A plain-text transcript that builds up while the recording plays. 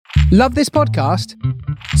Love this podcast?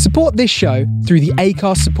 Support this show through the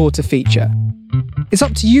Acast supporter feature. It's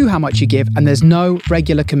up to you how much you give, and there's no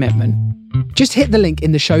regular commitment. Just hit the link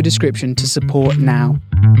in the show description to support now.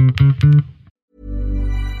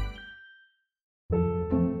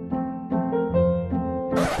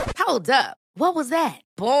 Hold up. What was that?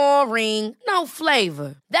 Boring. No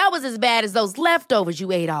flavor. That was as bad as those leftovers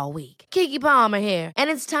you ate all week. Keke Palmer here, and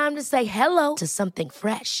it's time to say hello to something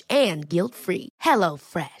fresh and guilt-free. Hello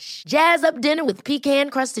Fresh. Jazz up dinner with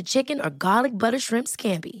pecan-crusted chicken or garlic butter shrimp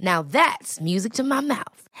scampi. Now that's music to my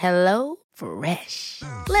mouth. Hello Fresh.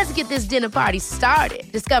 Let's get this dinner party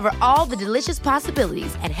started. Discover all the delicious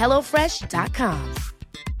possibilities at hellofresh.com.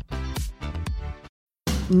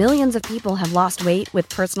 Millions of people have lost weight with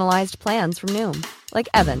personalized plans from Noom. Like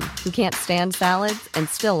Evan, who can't stand salads and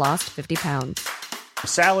still lost 50 pounds.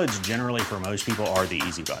 Salads generally for most people are the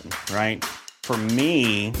easy button, right? For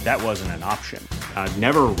me, that wasn't an option. I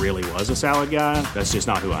never really was a salad guy. That's just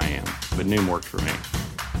not who I am. But Noom worked for me.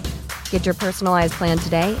 Get your personalized plan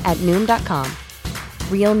today at Noom.com.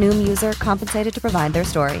 Real Noom user compensated to provide their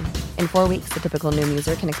story. In 4 weeks, the typical Noom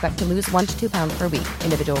user can expect to lose 1 to 2 pounds per week.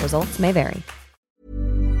 Individual results may vary.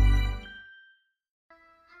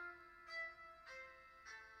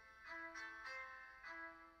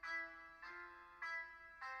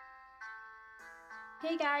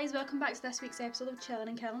 Hey guys, welcome back to this week's episode of Chillin'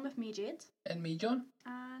 and Killin' with me, Jade. And me, John.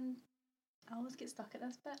 And I always get stuck at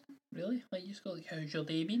this bit. Really? Like, you just go like, how's your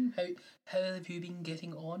day been? How have you been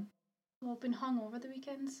getting on? Well, I've been hung over the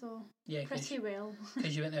weekend, so Yeah, pretty well.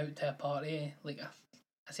 Because you went out to a party,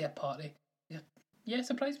 I say a party. Yeah,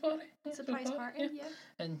 surprise party. Yeah, Surprise party, yeah.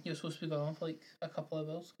 And you're supposed to be going on for like a couple of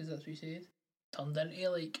hours, because that's what you said. Turned into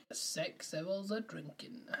like 6 hours of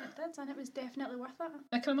drinking. It did, and it was definitely worth it.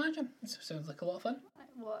 I can imagine. It sounds like a lot of fun.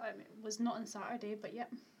 Well, I mean, it was not on Saturday, but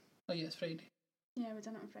yep. Oh yeah, it's Friday. Yeah, we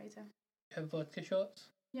done it on Friday. You have vodka shots?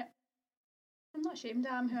 Yep. I'm not ashamed,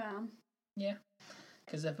 I am who I am. Yeah.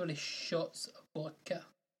 Because everybody shots vodka.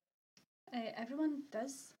 Everyone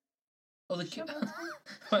does. All the Shot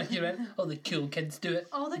all the cool kids do it.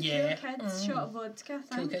 All the cool kids shot vodka,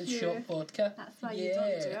 Cool thank kids you. shot vodka. That's why you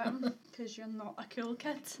don't do it, because you're not a cool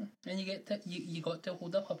kid. And you get to you got to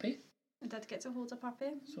hold a puppy, I did get to hold a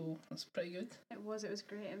puppy. so that's pretty good. It was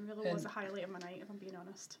great. It really was a highlight of my night, if I'm being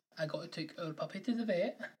honest. I got to take our puppy to the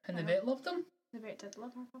vet, and the vet loved him. The vet did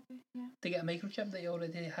love our puppy, yeah. They get a microchip that he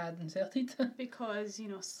already had inserted. Because,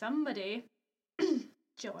 somebody,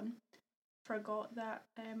 John, forgot that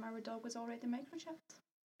our dog was already microchipped.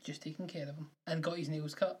 Just taking care of him, and got his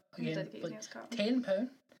nails cut He again. did get his nails cut. £10.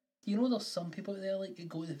 There's some people out there like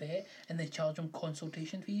go to the vet and they charge them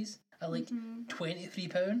consultation fees at like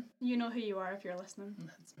 £23. You know who you are if you're listening.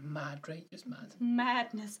 That's mad, right? Just mad.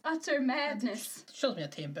 Madness. Utter madness. Shows me a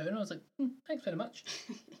 £10. I was like, thanks very much.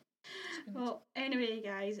 Well, anyway,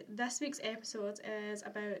 guys, this week's episode is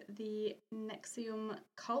about the NXIVM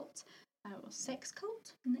cult. Sex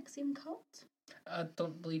cult? NXIVM cult? I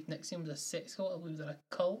don't believe NXIVM was a sex cult. I believe they're a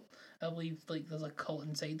cult. I believe like there's a cult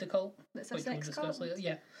inside the cult. That's a which sex we'll discuss cult? later.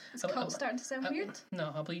 Yeah. Is cult starting to sound weird?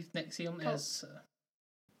 No, I believe NXIVM Cult. is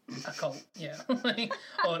a cult. Yeah.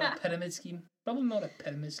 Or a pyramid scheme. Probably not a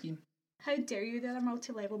pyramid scheme. How dare you? They're a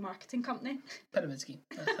multi-level marketing company. Pyramid scheme.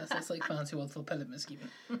 That's like fancy word for pyramid scheme.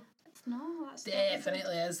 It's not. That's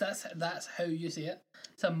Definitely is. That's how you say it.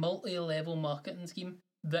 It's a multi-level marketing scheme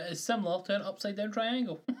that is similar to an upside down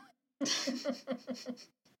triangle.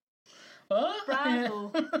 Oh, Bravo,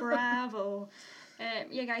 bravo.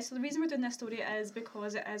 Yeah, guys, so the reason we're doing this story is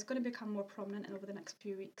because it is going to become more prominent over the next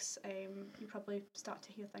few weeks. You probably start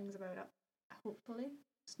to hear things about it, hopefully.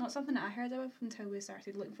 It's not something that I heard of until we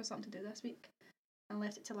started looking for something to do this week and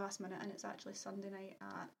left it to last minute, and it's actually Sunday night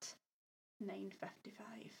at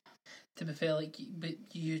 9:55. To be fair,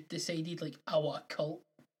 but you decided I want a cult,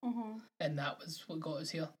 and that was what got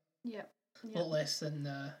us here. Yep. A lot less than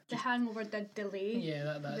the hangover did delay.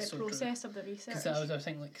 Yeah, that's the so process of the research. Because I was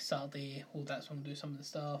thinking Saturday. Oh, that's when we do some of the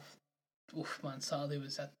stuff. Oof, man, Saturday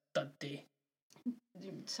was a dud day.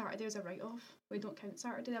 Saturday was a write-off. We don't count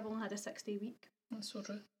Saturday. I've only had a 6-day week. That's so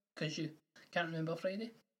true. Because you can't remember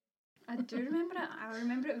Friday. I do remember it. I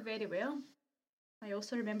remember it very well. I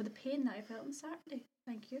also remember the pain that I felt on Saturday.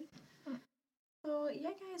 Thank you. So, yeah,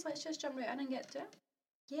 guys, let's just jump right in and get to it.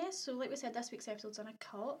 Yeah, so like we said, this week's episode's on a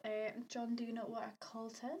cult. John, do you know what a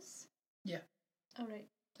cult is? Yeah. Alright.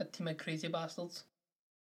 A team of crazy bastards.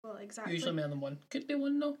 Well, exactly. Usually more than one. Could be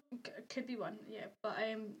one, though. Could be one, yeah. But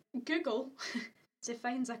Google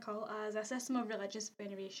defines a cult as a system of religious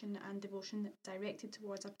veneration and devotion directed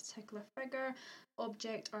towards a particular figure,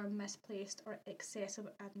 object, or misplaced or excessive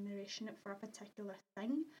admiration for a particular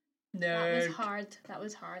thing. Nerd. That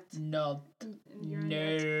was hard. Nerd. You're a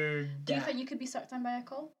nerd. Nerd. Do you think you could be sucked in by a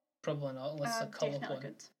cult? Probably not, unless it's a cult of Definitely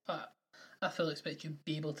one. could. I fully expect you'd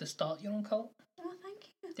be able to start your own cult. Oh, thank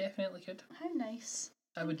you. Definitely could. How nice.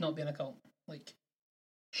 I would not be in a cult. Like,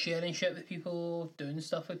 sharing shit with people, doing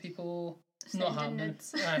stuff with people, not Sending happening.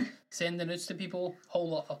 nudes. Sending nudes to people, whole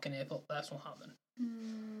lot of fucking effort. That's not happening.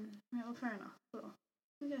 Right, well, fair enough. Well,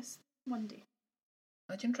 I guess one day.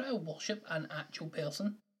 Imagine trying to worship an actual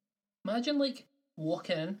person. Imagine, like,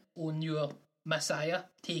 walking in on your messiah,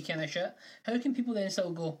 taking a shit. How can people then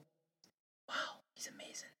still go, wow, he's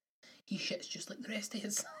amazing. He shits just like the rest of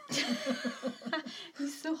us.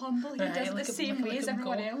 He's so humble. He does it the same way as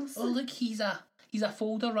everyone else. Oh, look, he's a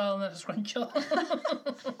folder rather than a scruncher.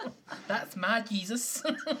 That's my Jesus.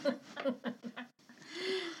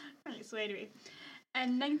 Right, so anyway,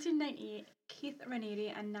 in 1998, Keith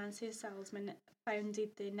Raniere and Nancy Salzman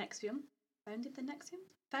founded Nexium,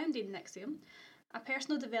 a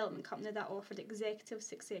personal development company that offered executive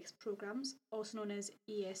success programs, also known as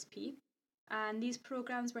ESP. And these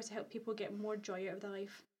programs were to help people get more joy out of their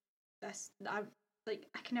life. I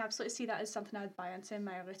can absolutely see that as something I'd buy into in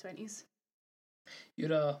my early 20s.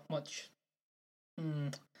 You're a much,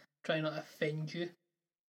 try not to offend you,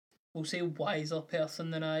 we'll say wiser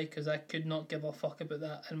person than I, because I could not give a fuck about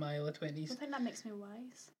that in my early 20s. I think that makes me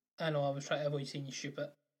wise. I know, I was trying to avoid saying you stupid.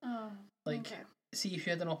 Oh, Like, okay. see if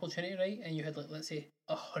you had an opportunity, right, and you had, like, let's say,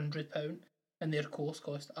 £100, and their course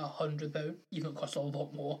cost £100, even though it costs a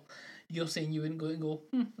lot more, you're saying you wouldn't go and go,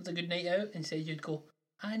 it's a good night out. Instead, you'd go,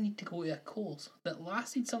 I need to go to a course that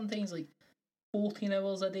lasted sometimes like 14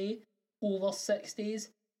 hours a day, over 6 days.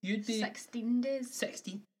 You'd be 16 days.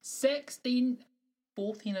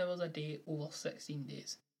 14 hours a day over 16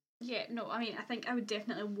 days. Yeah, no, I mean, I think I would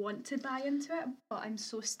definitely want to buy into it, but I'm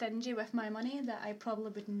so stingy with my money that I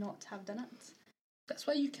probably would not have done it. That's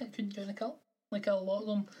why you couldn't join a cult. Like, a lot of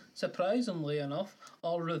them, surprisingly enough,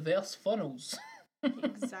 are reverse funnels.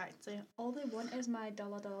 Exactly. All they want is my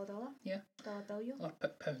dollar. Yeah. Dollar bill. Or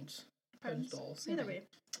pounds. Pounds, dollars. Either way.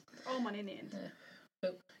 All money in the end. Yeah.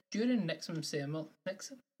 Well, during Nexium Seminar,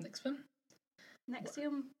 Nexium.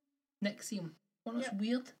 Well, it's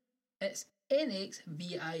weird. It's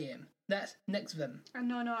NXVIM. That's Nexvim.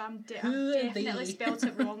 No, I've Who are definitely they? spelt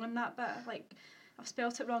it wrong on that bit. Like, I've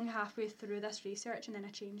spelt it wrong halfway through this research and then I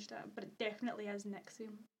changed it, but it definitely is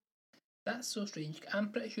Nexium. That's so strange. I'm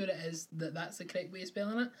pretty sure it is that's the correct way of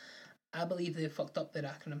spelling it. I believe they fucked up their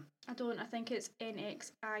acronym. I think it's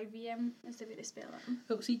NXIVM is the way they spell it.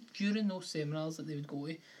 Well, see, during those seminars that they would go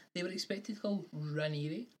to, they were expected to call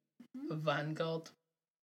Raniere, Vanguard.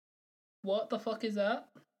 What the fuck is that?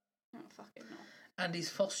 Oh, fucking no. And his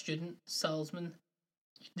first student, Salzman,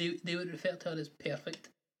 they would refer to her as perfect.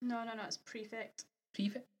 No, it's prefect.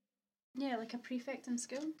 Prefect? Yeah, like a prefect in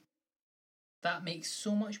school. That makes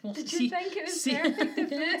so much more sense. Did you think it was perfect the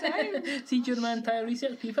full time? See, during my entire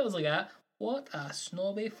research, prefect was like that. What a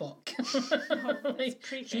snobby fuck. Like,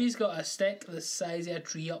 she's got a stick the size of a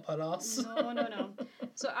tree up her arse. No.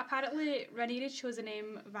 So apparently Raniere chose the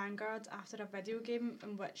name Vanguard after a video game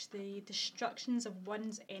in which the destructions of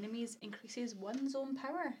one's enemies increases one's own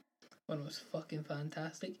power. Well, it was fucking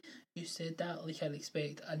fantastic. You said that like I'd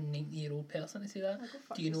expect a 90-year-old person to say that.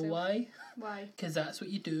 Do you know why? Why? Because that's what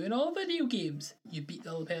you do in all video games. You beat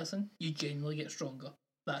the other person, you genuinely get stronger.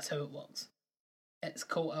 That's how it works. It's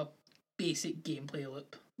called a basic gameplay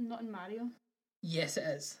loop. Not in Mario. Yes, it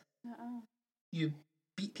is. Uh-uh. You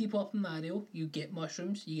beat people up in Mario, you get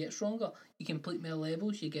mushrooms, you get stronger. You complete more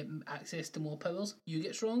levels, you get access to more powers, you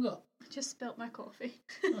get stronger. I just spilt my coffee.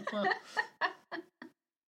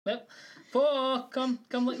 Well, come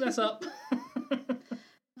look this up.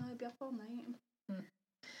 I'll be up all night.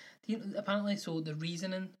 Apparently, so the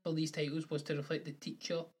reasoning for these titles was to reflect the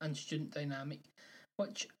teacher and student dynamic,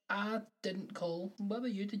 which I didn't call. What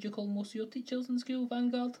about you? Did you call most of your teachers in school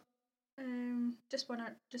Vanguard? Just one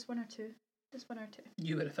or two.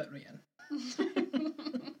 You would have fit right in.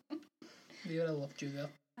 They would have loved you there.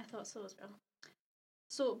 I thought so as well.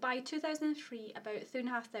 So by 2003, about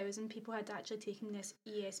 3,500 people had actually taken this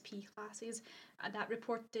ESP classes, and that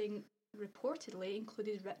reportedly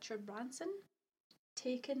included Richard Branson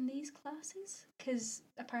taking these classes, because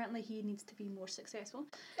apparently he needs to be more successful.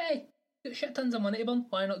 Hey, got shit tons of money to burn,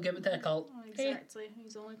 why not give it to a cult? Oh, exactly. Hey.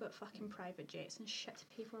 He's only got fucking private jets and shit to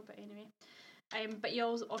pay for, but anyway. But he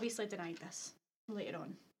obviously denied this later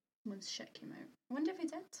on, once shit came out. I wonder if he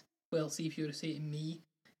did. Well, see, if you were to say to me,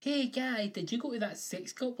 hey guy, did you go to that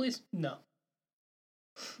sex cult place? No.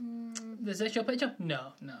 Is this your picture?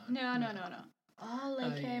 No. Oh,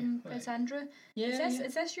 like Prince Andrew. Yeah.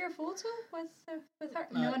 Is this your photo with her?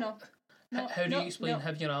 No. How do you explain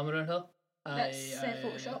having your arm around her? That's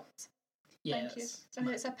photoshopped. Yes. Thank you. I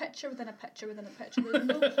mean, it's a picture within a picture within a picture. There's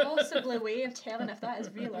no possible way of telling if that is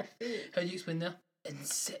real or fake. How do you explain that?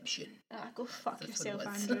 Inception. Go fuck That's yourself, what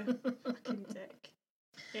it was. Andrew. Fucking dick.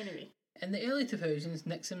 Anyway. In the early 2000s,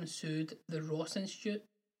 Nixon sued the Ross Institute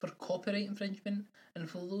for copyright infringement, and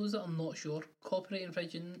for those that are not sure, copyright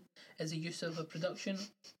infringement is the use of a production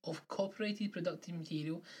of copyrighted productive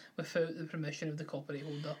material without the permission of the copyright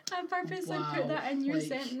holder. I purposely put that in your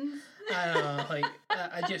sentence. I don't know, like,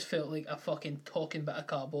 I just felt like a fucking talking bit of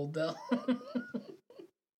cardboard there.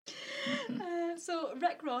 So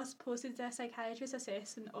Rick Ross posted a psychiatrist's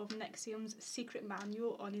assessment of Nixium's secret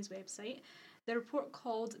manual on his website. The report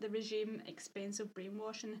called the regime expensive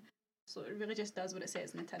brainwashing. So it really just does what it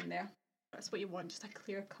says in the tin there. That's what you want, just a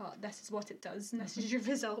clear cut. This is what it does, and this is your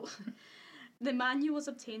result. The manual was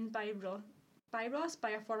obtained by Ross,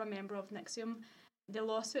 by a former member of Nixium. The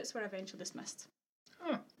lawsuits were eventually dismissed.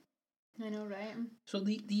 Huh. I know, right? So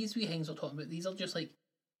these wee things we're talking about, these are just like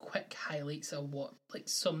quick highlights of what, like,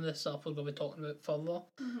 some of the stuff we're going to be talking about further.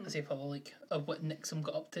 I say further, like, of what Nixon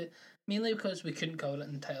got up to. Mainly because we couldn't cover the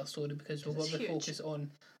entire story, because we're going to focus on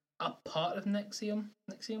a part of Nixium.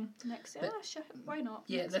 Sure, why not?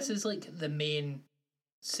 Yeah, Nixium. this is like the main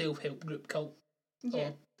self-help group cult. Yeah.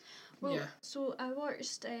 So I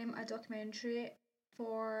watched a documentary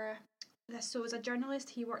for this. So as a journalist,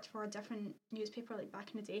 he worked for a different newspaper, like back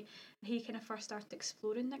in the day. He kind of first started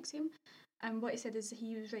exploring Nixium. And what he said is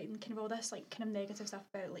he was writing kind of all this like kind of negative stuff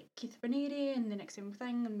about like Keith Raniere and the Nixium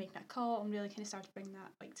thing and making it a cult, and really kind of started to bring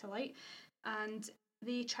that like to light. And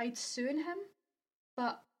they tried suing him,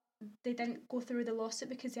 but they didn't go through the lawsuit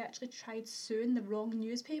because they actually tried suing the wrong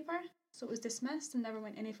newspaper, so it was dismissed and never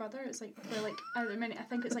went any further. It's like for like I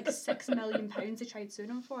think it's like £6 million they tried suing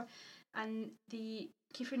him for. And the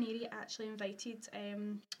Keith Raniere actually invited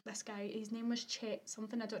this guy. His name was Chet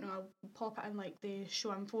something, I don't know. I'll pop it in like the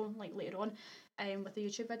show info like later on with the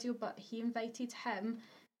YouTube video. But he invited him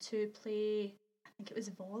to play, I think it was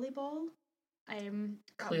volleyball.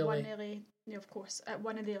 Clearly. Of course, at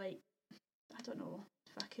one of the like, I don't know,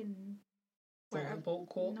 fucking Volleyball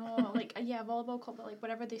court? No, like a volleyball court, but like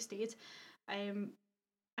wherever they stayed.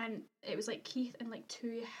 And it was like Keith and like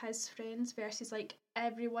two of his friends versus like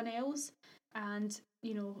everyone else, and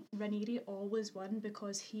you know Raniere always won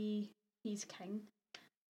because he's king.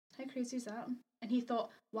 How crazy is that? And he thought,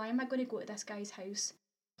 why am I going to go to this guy's house,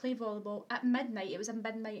 play volleyball at midnight? It was a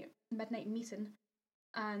midnight meeting,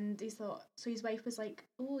 and he thought. So his wife was like,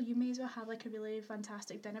 "Oh, you may as well have like a really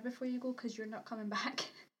fantastic dinner before you go because you're not coming back."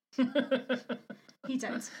 He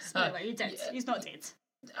did. Spoiler, he did. Yeah. He's not dead.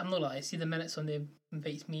 I'm not lying. See the minute somebody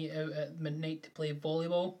invites me out at midnight to play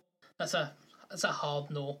volleyball, that's a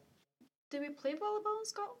hard no. Do we play volleyball in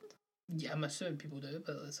Scotland? Yeah, I'm assuming people do,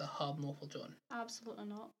 but it's a hard no for John. Absolutely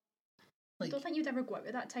not. Like, I don't think you'd ever go out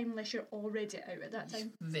at that time unless you're already out at that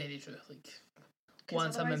time. Very true. Like,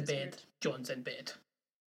 once I'm in bed, John's in bed.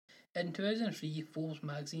 In 2003, Forbes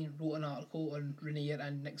magazine wrote an article on Raniere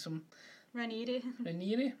and Nixon. Raniere?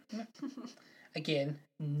 Yeah. Again,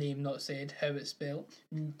 name not said, how it's spelled.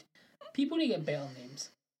 People need to get better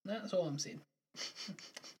names. That's all I'm saying.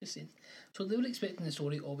 Just saying. So they were expecting the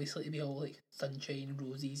story obviously to be all like sunshine and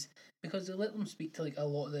roses, because they let them speak to like a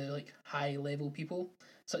lot of the like high level people,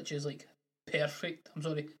 such as like Prefect,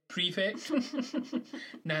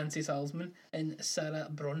 Nancy Salzman, and Sarah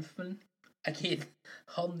Bronfman. Again,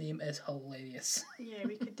 her name is hilarious. Yeah,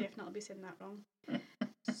 we could definitely be saying that wrong.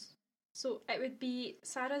 So it would be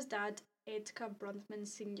Sarah's dad, Edgar Bronfman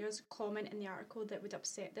Sr.'s comment in the article that would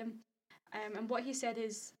upset them. And what he said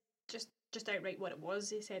is just outright what it was.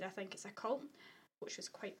 He said, I think it's a cult, which was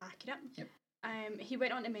quite accurate. Yep. He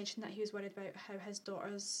went on to mention that he was worried about how his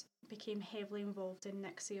daughters became heavily involved in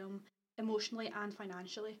Nixium, emotionally and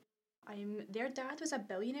financially. Their dad was a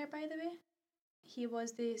billionaire, by the way. He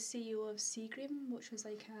was the CEO of Seagram, which was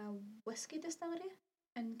like a whiskey distillery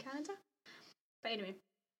in Canada. But anyway,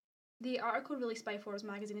 the article released by Forbes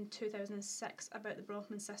magazine in 2006 about the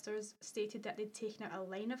Bronfman sisters stated that they'd taken out a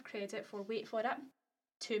line of credit for, wait for it,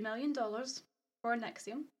 $2 million for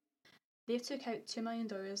Nixium. They took out $2 million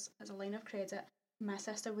as a line of credit. My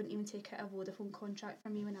sister wouldn't even take out a Vodafone contract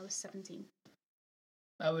from me when I was 17.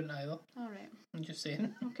 I wouldn't either. Alright. I'm just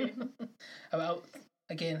saying. Okay. I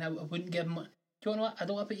wouldn't give money. Do you know what? I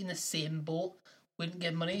don't want to put you in the same boat. Wouldn't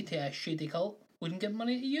give money to a shady cult. Wouldn't give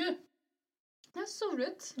money to you. That's so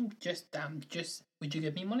rude. Would you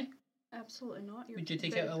give me money? Absolutely not. Would you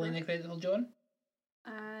take out a line of credit for John?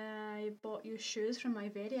 I bought you shoes from my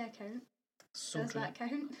very account. So Does true. that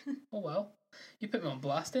count? Oh well. You put me on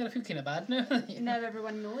blast there. I feel kind of bad now. Now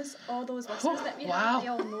everyone knows. All those listeners that we have, they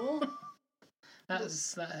all know. That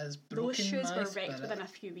has broken Those shoes my were wrecked spirit. within a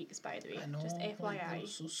few weeks, by the way. I know. Just like,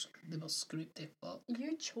 FYI. they were scraped to fuck.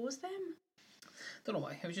 You chose them? Don't know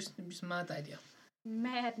why. It was just a mad idea.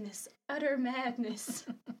 Madness. Utter madness.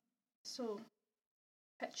 So,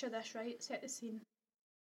 picture this, right? Set the scene.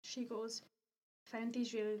 She goes, found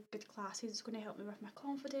these really good classes. It's going to help me with my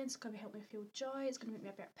confidence. It's going to help me feel joy. It's going to make me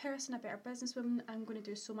a better person, a better businesswoman. I'm going to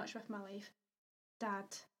do so much with my life. Dad,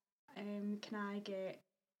 can I get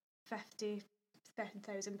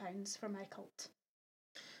 £30,000 for my cult?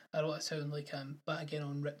 I don't want to sound like I'm bagging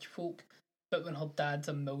on rich folk, but when her dad's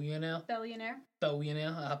a millionaire, Billionaire.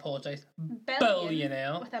 I apologise, Billion,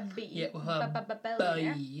 billionaire, with a B. yeah, with a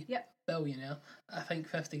billionaire. B. Yep. Billionaire, I think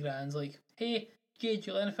 50 grand's like, hey, Jade,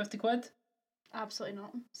 you lend 50 quid? Absolutely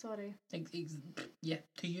not. Sorry. Yeah,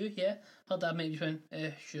 to you, yeah. Her dad might be fine.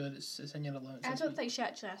 Sure, it's in your allowance. I don't think she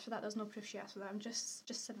actually asked for that. There's no proof she asked for that. I'm just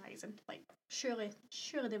surmising. Like, surely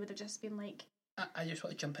they would have just been like... I just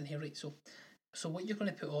want to jump in here, right? So what you're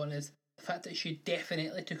going to put on is the fact that she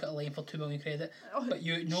definitely took out a line for 2 million credit, but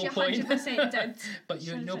you at no point... She 100% did. But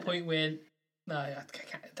you at no point went, nah, I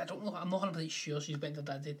don't know, I'm not 100% sure she's went to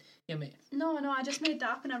dad and said, yeah, mate. No, I just made that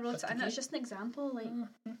up and I wrote it in. It's just an example, like,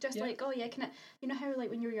 just yeah. like, oh yeah, can I... You know how, like,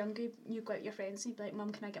 when you were younger, you go out with your friends and you'd be like,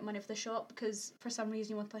 Mum, can I get money for the shop? Because for some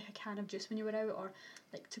reason you want, like, a can of juice when you were out, or,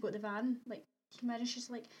 like, to go to the van. Like, can you imagine she's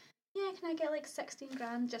like, yeah, can I get, like, 16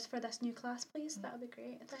 grand just for this new class, please? That would be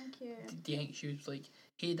great, thank you. Do you think she was like,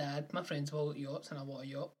 hey, Dad, my friends have all got yachts and I want a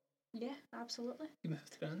yacht. Yeah, absolutely. Give me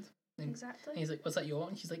 50 grand. And Exactly. he's like, what's that yacht?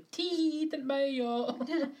 And she's like, didn't buy a yacht.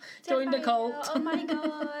 Join the cult. Oh my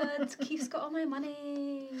god, Keith's got all my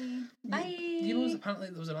money. Bye. You know, apparently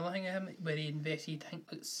there was another thing of him where he invested, I think,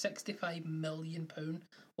 like £65 million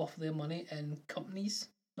worth of their money in companies.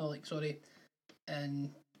 No, like, sorry, in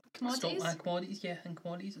Commodities? Commodities, yeah, in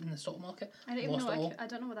commodities in the stock market. I don't even Lost it all. know. I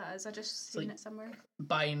don't know what that is. I just seen like- it somewhere.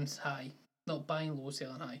 Buying high, not buying low,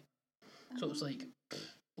 selling high. So it's like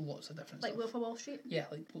lots of different Like stuff. Wolf of Wall Street. Yeah,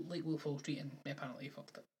 like Wolf of Wall Street, and apparently he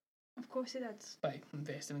fucked it Of course he did. by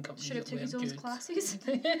investing in companies Should have that took his own weren't good. classes.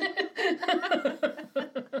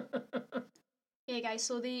 Yeah, guys,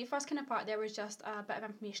 so the first kind of part there was just a bit of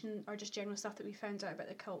information or just general stuff that we found out about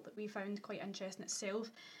the cult that we found quite interesting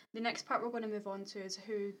itself. The next part we're going to move on to is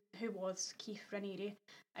who was Keith Raniere,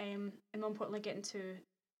 and more importantly get into,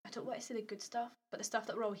 I don't want to say the good stuff, but the stuff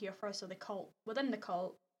that we're all here for. So the cult, within the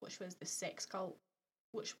cult, which was the sex cult,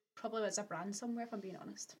 which probably was a brand somewhere, if I'm being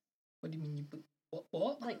honest. What do you mean?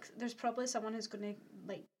 What? Like, there's probably someone who's going to,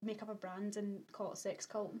 like, make up a brand and call it sex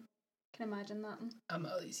cult. Can you imagine that?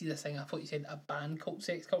 See this thing, I thought you said a band called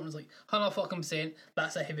Sex Cult, and I was like, 100%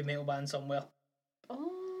 that's a heavy metal band somewhere.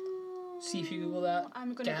 Oh. See if you Google that.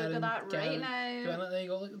 I'm going to Google that right now. Do you want it? There you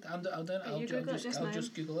go. I'll do it. You I'll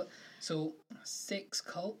just Google it. So, Sex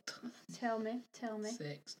Cult. Tell me.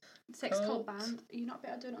 Sex Cult band. Are you not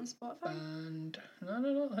better doing it on Spotify? Band.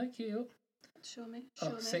 No. Thank you. Show me.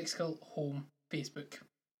 Sex Cult Home. Facebook.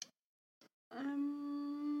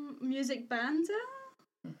 Music band.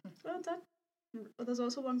 Well done. There's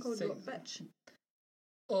also one called Sex- Rock Bitch.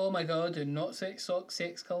 Oh my god, do not Sex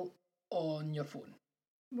Cult on your phone.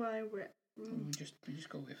 Why? We just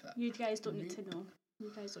go away for that. You guys don't need to know.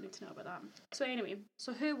 You guys don't need to know about that. So anyway,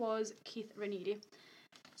 who was Keith Raniere?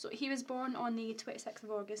 So he was born on the 26th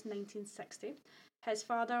of August 1960. His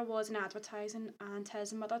father was in advertising and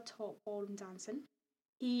his mother taught ballroom dancing.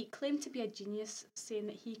 He claimed to be a genius, saying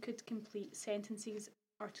that he could complete sentences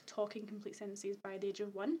or to talk in complete sentences by the age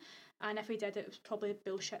of 1, and if he did, it was probably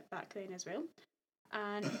bullshit back then as well.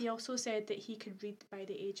 And he also said that he could read by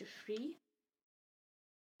the age of 3.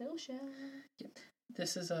 Bullshit. Yeah.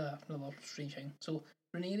 This is another strange thing. So,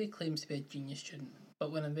 Raniere claims to be a genius student,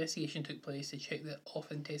 but when an investigation took place to check the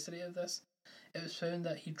authenticity of this, it was found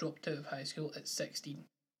that he dropped out of high school at 16.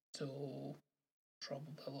 So,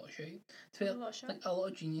 probably a lot of shit. A lot of shit. Like, a lot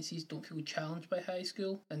of geniuses don't feel challenged by high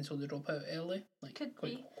school, and so they drop out early. Like, Could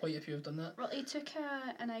be. Quite a few have done that. Well, he took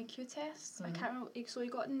an IQ test. I can't remember. So he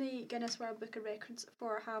got in the Guinness World Book of Records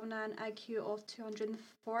for having an IQ of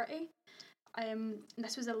 240.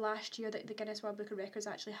 This was the last year that the Guinness World Book of Records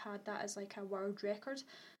actually had that as like a world record.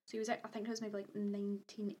 So he was, I think it was maybe like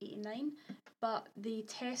 1989. But the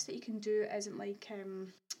test that you can do isn't like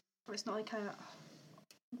it's not like a.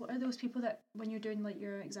 What are those people that when you're doing like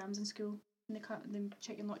your exams in school and they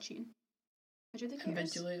check you're not cheating?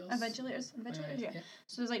 Invigilators. Invigilators, yeah.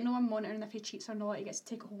 So there's like no one monitoring if he cheats or not. He gets to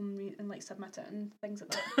take it home and like submit it and things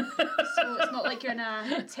like that. So it's not like you're in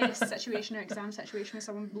a test situation or exam situation with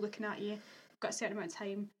someone looking at you. You've got a certain amount of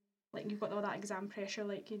time. Like you've got all that exam pressure.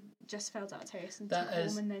 Like you just filled out a test and took it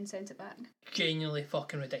home and then sent it back. Genuinely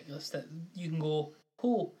fucking ridiculous that you can go,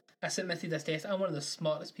 oh, I submitted this test. I'm one of the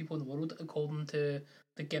smartest people in the world, according to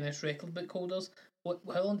the Guinness Record Book holders.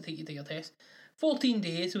 How long did it take you to take your test? 14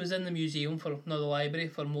 days. I was in the museum no, the library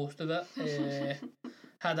for most of it.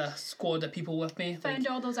 Had a squad of people with me. Found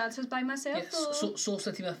all those answers by myself. Yeah, so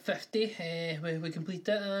sitting with 50. We complete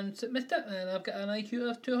it and submit it, and I've got an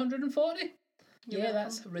IQ of 240. Yeah,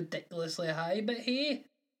 that's ridiculously high, but hey.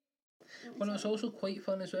 Well, it's also quite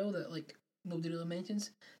fun as well that, like, nobody really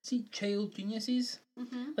mentions. See, child geniuses,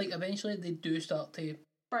 like, eventually they do start to,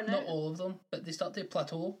 burn not out. all of them, but they start to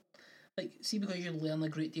plateau. Like, see, because you learn a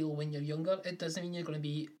great deal when you're younger, it doesn't mean you're going to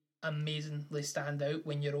be amazingly stand out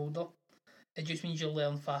when you're older. It just means you'll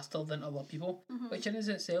learn faster than other people, which in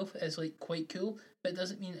itself is, like, quite cool, but it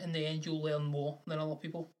doesn't mean in the end you'll learn more than other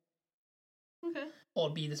people. Okay. Or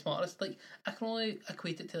be the smartest. Like, I can only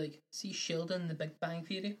equate it to, like, see Sheldon in The Big Bang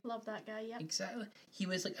Theory. Love that guy, yeah. Exactly. He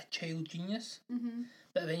was, like, a child genius.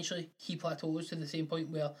 But eventually he plateaus to the same point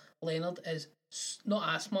where Leonard is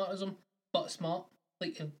not as smart as him, but smart.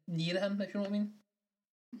 Like, near him, if you know what I mean.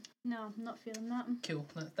 No, I'm not feeling that. Cool.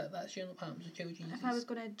 That's what happens with child geniuses. If I was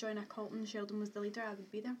going to join a cult and Sheldon was the leader, I would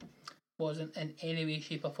be there. Wasn't in any way,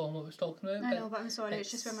 shape or form what I was talking about. I know, but I'm sorry,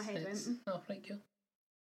 it's just where my head went. Oh, right, cool.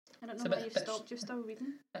 I don't know why you've stopped, you're still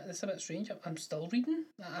reading. It's a bit strange. I'm still reading.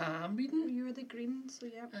 I am reading. You were the green, so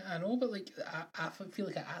yeah. I know, but like I feel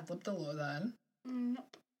like I ad-libbed a lot of that in.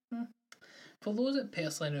 Nope. For those that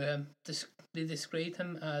personally know him, they described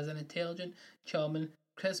him as an intelligent, charming,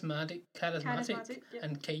 charismatic, yeah.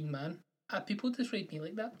 and kind man. People describe me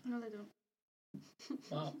like that? No, they don't.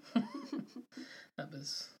 Wow. That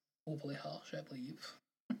was overly harsh, I believe.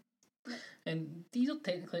 And these are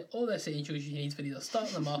technically all the essentials you need for either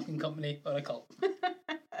starting a marketing company or a cult.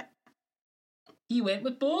 He went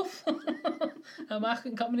with both. A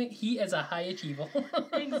marketing company, he is a high achiever.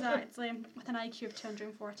 Exactly. With an IQ of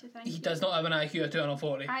 240, thank you. He does not have an IQ of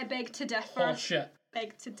 240. I beg to differ. Horse shit.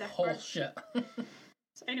 Beg to differ. Horse shit.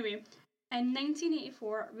 So anyway, in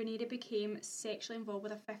 1984, Rhaenyra became sexually involved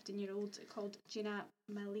with a 15-year-old called Gina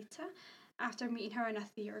Melita after meeting her in a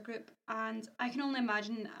theatre group. And I can only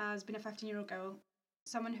imagine, as being a 15-year-old girl,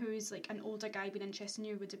 someone who's like an older guy being interested in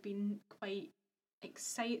you would have been quite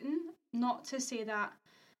exciting. Not to say that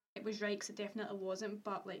it was right, because it definitely wasn't,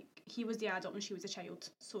 but like he was the adult and she was a child,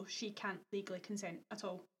 so she can't legally consent at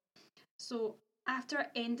all. So after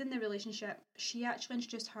ending the relationship, she actually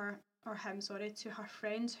introduced him to her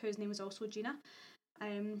friend, whose name was also Gina,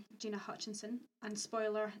 Gina Hutchinson. And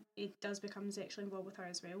spoiler, he does become sexually involved with her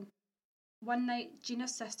as well. One night,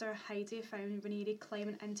 Gina's sister Heidi found Rhaenyra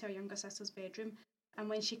climbing into her younger sister's bedroom, and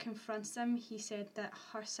when she confronts him, he said that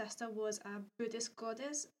her sister was a Buddhist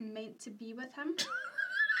goddess meant to be with him.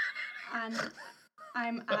 And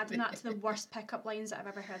I'm adding that to the worst pickup lines that I've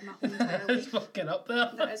ever heard in my whole entire life. It's fucking up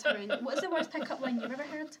there. That is horrendous. What is the worst pickup line you've ever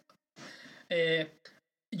heard?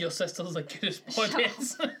 Your sister's the goodest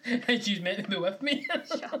goddess, and she's meant to be with me.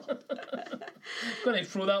 Shut up. Gonna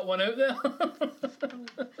throw that one out there.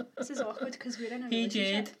 This is awkward because we're in a Hey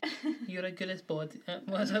relationship. Jade, you're a goddess body.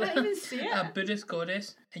 What is I can't even say it. A Buddhist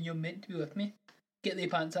goddess, and you're meant to be with me. Get the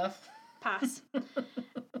pants off. Pass.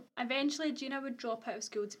 Eventually, Gina would drop out of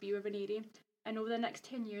school to be with Rhaenyra, and over the next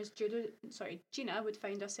 10 years, Gina would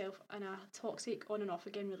find herself in a toxic on and off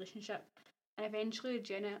again relationship. And eventually,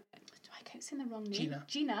 I keep saying the wrong name.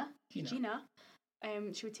 Gina.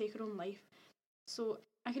 She would take her own life. So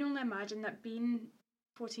I can only imagine that being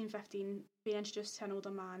 14, 15, being introduced to an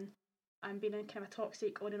older man, and being in kind of a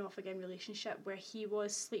toxic on and off again relationship where he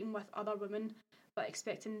was sleeping with other women but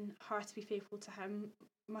expecting her to be faithful to him,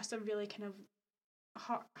 must have really kind of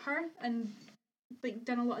hurt her and like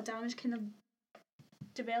done a lot of damage kind of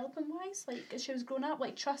developing wise, like as she was growing up,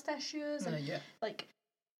 like trust issues and like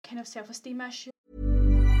kind of self-esteem issues.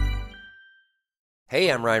 Hey,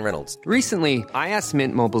 I'm Ryan Reynolds. Recently, I asked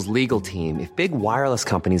Mint Mobile's legal team if big wireless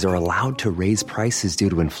companies are allowed to raise prices due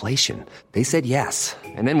to inflation. They said yes.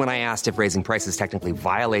 And then when I asked if raising prices technically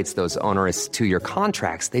violates those onerous 2-year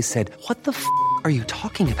contracts, they said, "What the f*** are you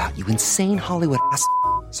talking about, you insane Hollywood ass?"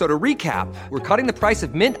 So to recap, we're cutting the price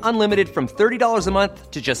of Mint Unlimited from $30 a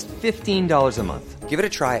month to just $15 a month. Give it a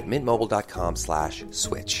try at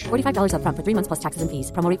mintmobile.com/switch. $45 up front for 3 months plus taxes and fees.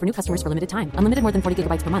 Promo rate for new customers for limited time. Unlimited more than 40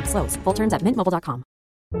 gigabytes per month. Slows full terms at mintmobile.com.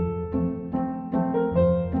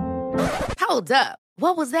 Hold up.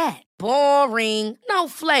 What was that? Boring. No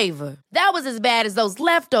flavor. That was as bad as those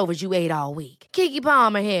leftovers you ate all week. Keke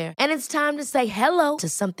Palmer here, and it's time to say hello to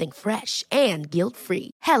something fresh and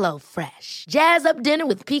guilt-free. Hello Fresh. Jazz up dinner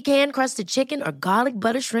with pecan-crusted chicken or garlic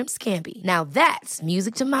butter shrimp scampi. Now that's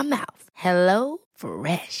music to my mouth. Hello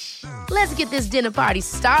Fresh. Let's get this dinner party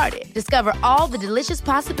started. Discover all the delicious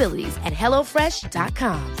possibilities at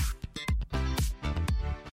hellofresh.com.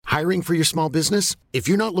 Hiring for your small business? If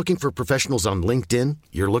you're not looking for professionals on LinkedIn,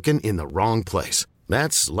 you're looking in the wrong place.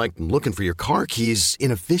 That's like looking for your car keys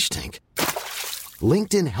in a fish tank.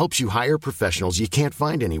 LinkedIn helps you hire professionals you can't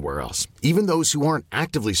find anywhere else, even those who aren't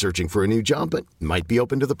actively searching for a new job but might be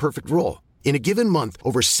open to the perfect role. In a given month,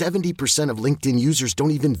 over 70% of LinkedIn users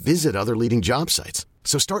don't even visit other leading job sites.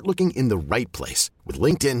 So start looking in the right place. With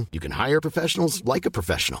LinkedIn, you can hire professionals like a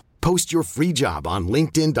professional. Post your free job on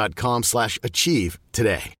linkedin.com/achieve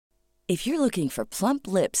today. If you're looking for plump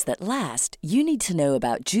lips that last, you need to know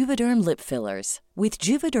about Juvederm lip fillers. With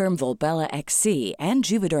Juvederm Volbella XC and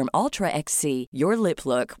Juvederm Ultra XC, your lip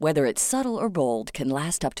look, whether it's subtle or bold, can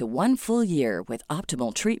last up to 1 full year with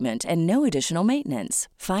optimal treatment and no additional maintenance.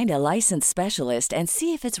 Find a licensed specialist and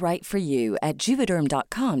see if it's right for you at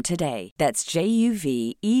Juvederm.com today. That's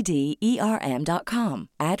JUVEDERM.com.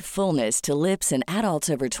 Add fullness to lips in adults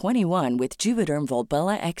over 21 with Juvederm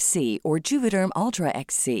Volbella XC or Juvederm Ultra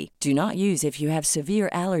XC. Do not use if you have severe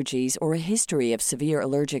allergies or a history of severe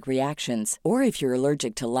allergic reactions, or if you're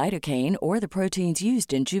allergic to lidocaine or the proteins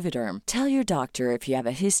used in Juvederm. Tell your doctor if you have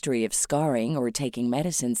a history of scarring or taking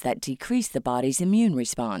medicines that decrease the body's immune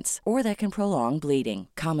response or that can prolong bleeding.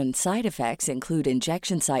 Common side effects include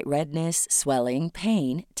injection site redness, swelling,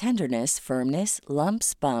 pain, tenderness, firmness,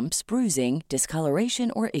 lumps, bumps, bruising, discoloration,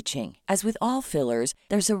 or itching. As with all fillers,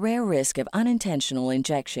 there's a rare risk of unintentional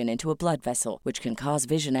injection into a blood vessel, which can cause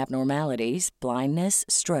vision abnormalities, blindness,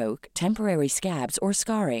 stroke, temporary scabs, or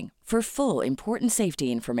scarring. For full, important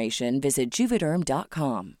safety information, visit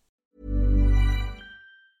Juvederm.com.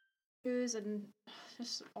 And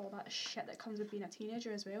just all that shit that comes with being a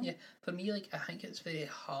teenager as well. Yeah, for me, like, I think it's very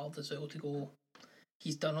hard as well to go,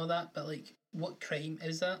 he's done all that, but, like, what crime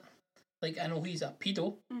is that? Like, I know he's a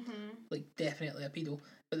pedo, like, definitely a pedo,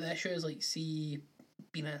 but the issue is, like, see,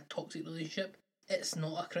 being in a toxic relationship, it's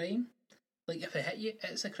not a crime. Like, if it hit you,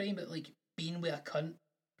 it's a crime, but, like, being with a cunt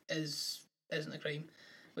isn't a crime,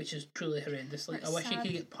 which is truly horrendous. Like, That's I wish he sad.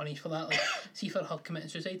 could get punished for that. Like, see, for her committing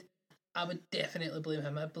suicide, I would definitely blame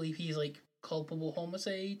him. I believe he's, like, culpable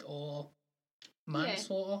homicide or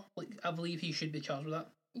manslaughter. Like, I believe he should be charged with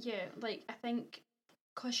that. Yeah, like, I think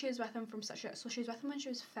because she was with him from so she was with him when she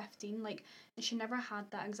was 15, like, and she never had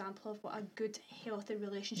that example of what a good, healthy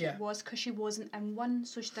relationship was, because she wasn't in one,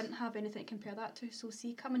 so she didn't have anything to compare that to. So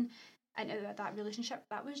see, coming into that relationship,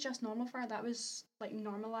 that was just normal for her. That was, like,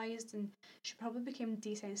 normalised, and she probably became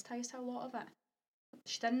desensitised to a lot of it.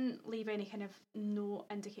 She didn't leave any kind of note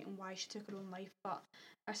indicating why she took her own life, but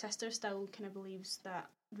her sister still kind of believes that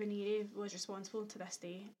Raniere was responsible to this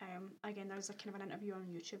day. Again, there's a kind of an interview on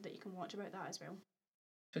YouTube that you can watch about that as well.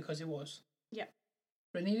 Because he was. Yeah.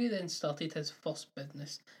 Raniere then started his first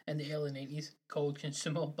business in the early 90s called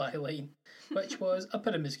Consumer Byline, which was a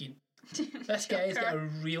pyramid scheme. This guy's got a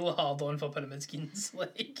real hard on for pyramid schemes.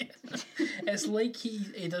 Like, it's like he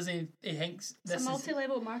thinks this it's a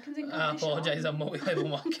multi-level marketing company. I apologise, a multi-level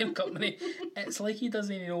marketing company. It's like he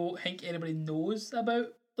doesn't think anybody knows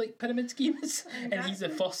about, like, pyramid schemes, and he's the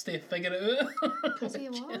first to figure it out. Because he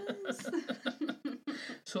was.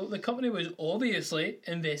 So the company was obviously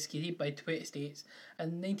investigated by 20 states.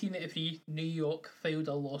 In 1983, New York filed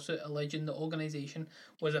a lawsuit alleging the organisation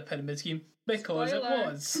was a pyramid scheme, because it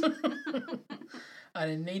was. And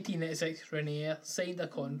in 1996, Raniere signed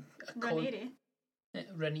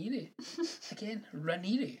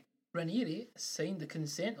Raniere signed a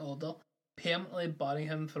consent order permanently barring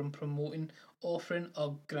him from promoting, offering,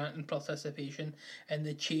 or granting participation in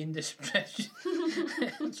the chain distribution.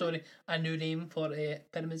 Sorry, a new name for a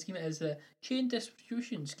pyramid scheme is the chain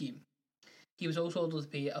distribution scheme. He was also ordered to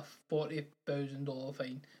pay a $40,000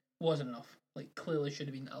 fine. Wasn't enough. Like, clearly should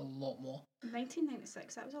have been a lot more.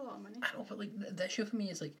 1996, that was a lot of money. I know, but, like, the issue for me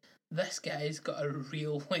is, like, this guy's got a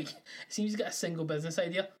real, like, it seems he's got a single business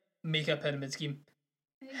idea. Make a pyramid scheme.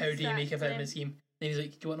 How do you make a pyramid scheme? Then he's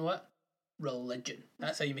like, do you want to know what? Religion.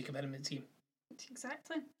 That's how you make a pyramid scheme.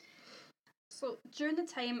 Exactly. So, during the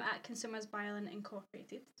time at Consumers Byline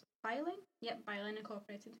Incorporated, Byline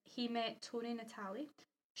Incorporated, he met Toni Natali.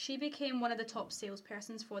 She became one of the top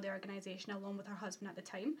salespersons for the organisation, along with her husband at the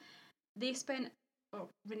time. They spent,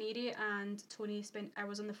 Raniere and Toni spent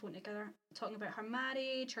hours on the phone together, talking about her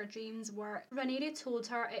marriage, her dreams, work. Raniere told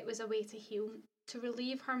her it was a way to heal, to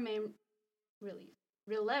relive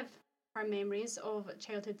her memories of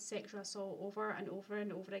childhood sexual assault over and over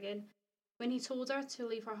and over again. When he told her to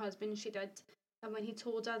leave her husband, she did. And when he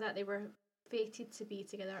told her that they were fated to be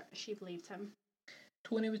together, she believed him.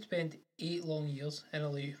 Toni would spend 8 long years in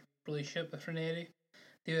a relationship with Raniere.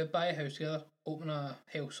 They would buy a house together, open a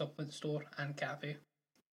health supplement store and cafe.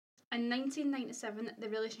 In 1997, the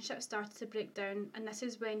relationship started to break down, and this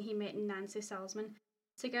is when he met Nancy Salzman.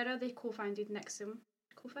 Together, they co-founded NXIVM.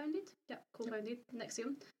 Co-founded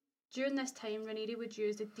NXIVM. During this time, Raniere would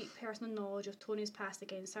use the deep personal knowledge of Tony's past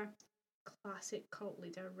against her. Classic cult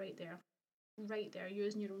leader, right there. Right there,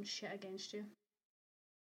 using your own shit against you.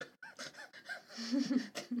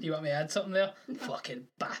 Do you want me to add something there? Fucking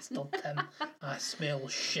bastard, Tim. I smell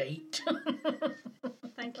shite.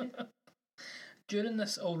 Thank you. During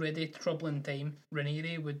this already troubling time,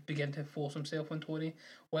 Raniere would begin to force himself on Tony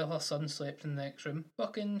while her son slept in the next room.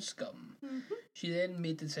 Fucking scum. Mm-hmm. She then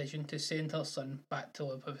made the decision to send her son back to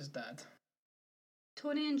live with his dad.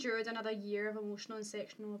 Tony endured another year of emotional and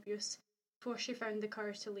sexual abuse before she found the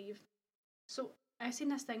courage to leave. So, I've seen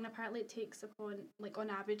this thing, and apparently it takes on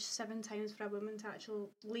average 7 times for a woman to actually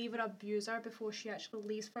leave her abuser before she actually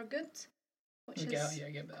leaves for good, which is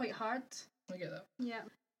quite hard. I get that. Yeah.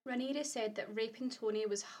 Raniere said that raping Tony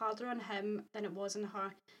was harder on him than it was on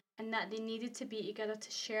her, and that they needed to be together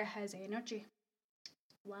to share his energy.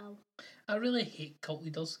 Wow. I really hate cult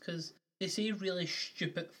leaders because they say really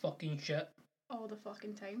stupid fucking shit. All the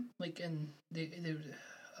fucking time. And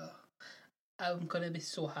I'm gonna be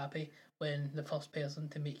so happy when the first person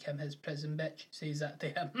to make him his prison bitch says that to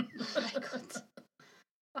him. Oh my god.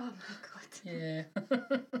 Oh my god. Yeah.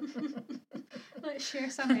 Let's share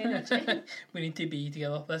some energy. We need to be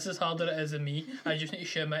together. This is harder it is than me. I just need to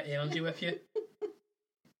share my energy with you.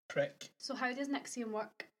 Prick. So how does NXIVM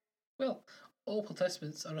work? Well, all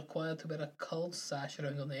participants are required to wear a coloured sash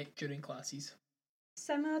around their neck during classes.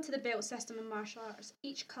 Similar to the belt system in martial arts,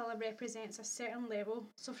 each colour represents a certain level.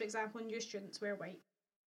 So for example, new students wear white.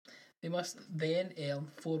 They must then earn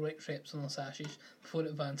 4 white reps on their sashes before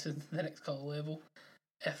advancing to the next colour level.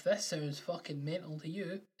 If this sounds fucking mental to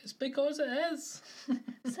you, it's because it is.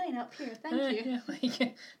 Sign up here, thank you. Yeah.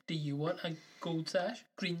 Do you want a gold sash,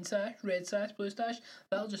 green sash, red sash, blue sash?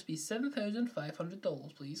 That'll just be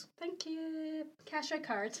 $7,500, please. Thank you. Cash or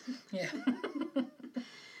card. Yeah.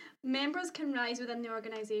 Members can rise within the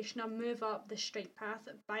organisation or move up the straight path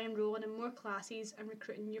by enrolling in more classes and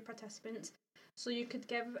recruiting new participants. So you could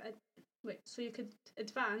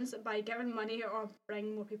advance by giving money or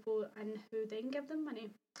bring more people in who then give them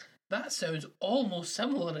money. That sounds almost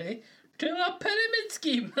similar, to a pyramid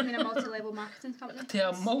scheme. I mean, a multi-level marketing company. To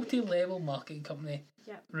a multi-level marketing company.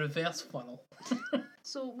 Yep. Reverse funnel.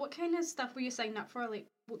 So what kind of stuff were you signing up for? Like,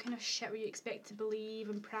 what kind of shit were you expected to believe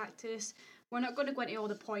and practice? We're not going to go into all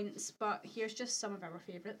the points, but here's just some of our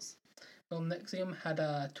favourites. Well, NXIVM had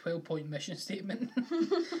a 12-point mission statement,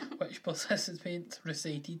 which participants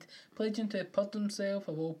recited, pledging to purge themselves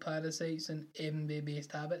of all parasites and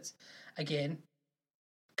envy-based habits. Again,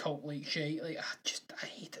 cult-like shit. Like, I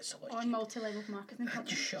hate it so much. On multi-level marketing company.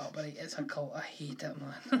 Just shut up, right? It's a cult. I hate it,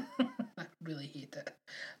 man. I really hate it.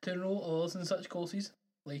 To enroll others in such courses,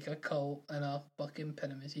 like a cult and a fucking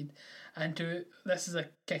pyramid, and to, this is a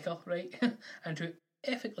kicker, right? And to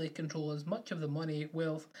ethically control as much of the money,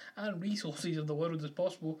 wealth, and resources of the world as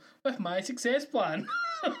possible with my success plan.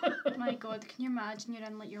 My god, can you imagine you're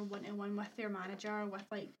in like your 1-to-1 with your manager, with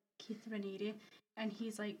like Keith Raniere, and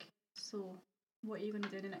he's like, so what are you going to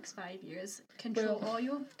do in the next 5 years? Control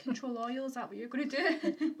oil? Control oil? Is that what you're going to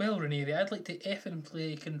do? Well, Raniere, I'd like to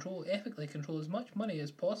ethically control as much money as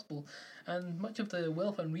possible and much of the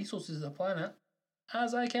wealth and resources of the planet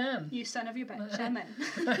as I can. You son of your bitch, I'm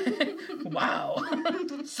in. Wow.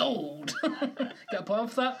 Sold. Got a plan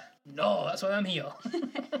for that? No, that's why I'm here.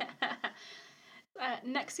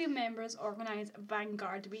 NXIVM members organise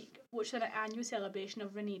Vanguard Week, which is an annual celebration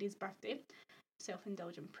of Raniere's birthday.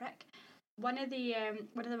 Self-indulgent prick. One of the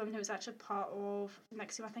women who was actually part of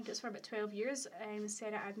NXIVM, I think it's for about 12 years,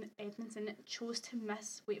 Sarah Edmondson, chose to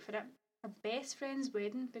miss, wait for it, her best friend's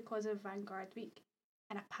wedding because of Vanguard Week.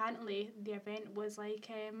 And apparently the event was like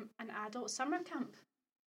an adult summer camp,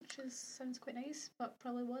 which sounds quite nice, but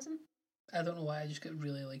probably wasn't. I don't know why, I just get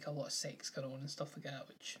really like a lot of sex going on and stuff like that,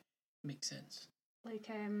 which makes sense. Like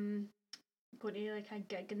going to like a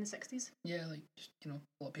gig in the 60s? Yeah, like just, a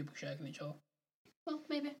lot of people shagging each other. Well,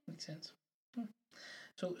 maybe. Makes sense.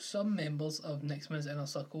 So some members of NXIVM's inner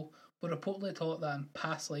circle were reportedly taught that in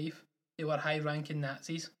past life they were high-ranking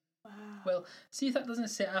Nazis. Wow. Well, see if that doesn't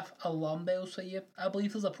set off alarm bells for you. I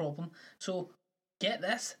believe there's a problem. So, get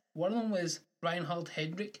this. One of them was Reinhard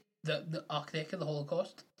Heydrich, the architect of the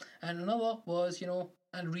Holocaust. And another was, a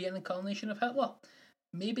reincarnation of Hitler.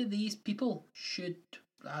 Maybe these people should...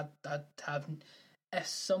 I'd have... If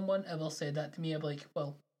someone ever said that to me, I'd be like,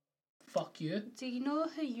 well, fuck you. Do you know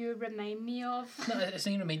who you remind me of? No, it's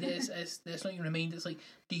not even remind. It's not even remind. It's like,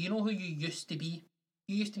 do you know who you used to be?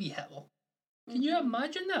 You used to be Hitler. Can you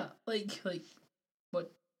imagine that? Like,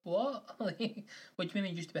 what? Like, what do you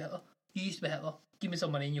mean you used to be Hitler? You used to be Hitler. Give me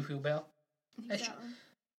some money and you'll feel better. Exactly.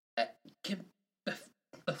 It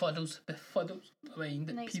befuddles the mind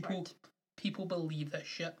that Nice people word. people believe this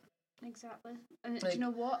shit. Exactly. And do Like- you know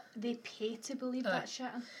what? They pay to believe that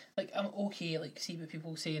shit. Like, I'm okay, like, see what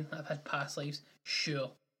people saying I've had past lives,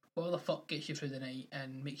 sure. What the fuck gets you through the night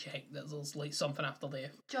and makes you think that there's, like, something after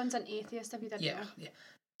death? John's an atheist, if you didn't Yeah, know. yeah.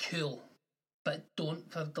 Cool. But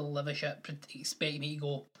don't, for the live of shit, expect me to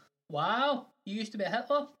go, wow, you used to be a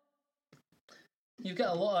Hitler? You've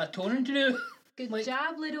got a lot of atoning to do. Good Like-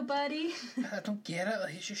 job, little buddy. I don't get it,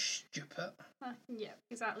 like, it's just stupid. Yeah,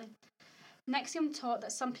 exactly. Nexium taught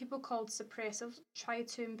that some people called suppressives tried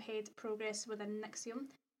to impede progress within Nexium.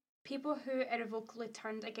 People who irrevocably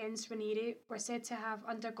turned against Ranieri were said to have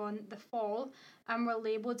undergone the fall and were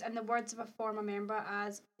labelled, in the words of a former member,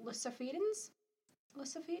 as Luciferians.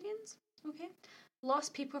 Luciferians? Okay.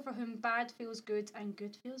 Lost people for whom bad feels good and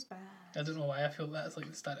good feels bad. I don't know why I feel that's like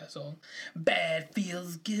the start of a song. Bad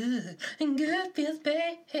feels good and good feels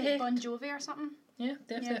bad. Bon Jovi or something? Yeah,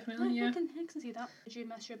 definitely, I yeah. can see that. Did you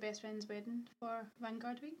miss your best friend's wedding for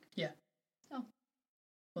Vanguard Week? Yeah. Oh.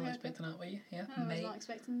 Wasn't Yeah, expecting that, were you? Yeah. I was Mate. not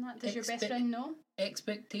expecting that. Does your best Expect- friend know?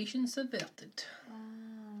 Expectations subverted.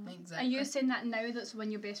 Exactly. Are you saying that now that's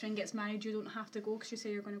when your best friend gets married you don't have to go because you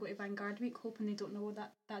say you're going to go to Vanguard Week, hoping they don't know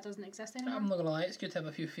that doesn't exist anymore? I'm not gonna lie, it's good to have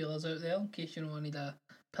a few feelers out there in case you know I need a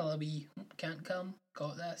pill of wee can't come,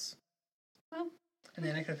 got this. Well. And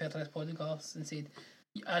then I can refer to this podcast and said,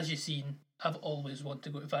 as you've seen, I've always wanted to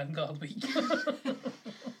go to Vanguard Week.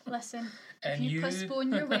 Listen, And if you you-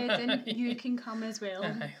 postpone your wedding, you can come as well.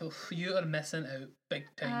 You are missing out big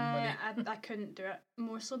time, buddy. I couldn't do it.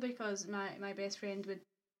 More so because my best friend would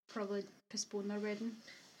probably postpone their wedding.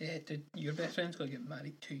 Yeah, dude, your best friend's gonna get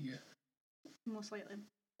married to you. Most likely.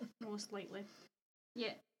 Most likely.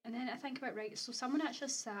 Yeah, and then I think about, right, so someone actually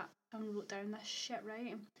sat and wrote down this shit,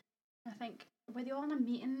 right? I think, were they all in a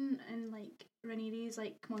meeting and, like, Ranieri's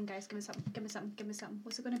like, come on guys, give me something, give me something, give me something.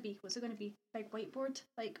 What's it going to be? What's it going to be? Like, whiteboard?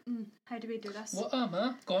 Like, how do we do this? What am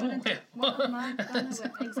I gonna wear? What am I gonna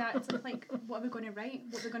wear? Exactly. Like, what are we going to write?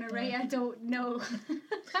 What are we going to write? I don't know.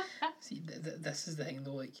 See, this is the thing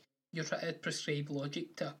though, like, you're trying to prescribe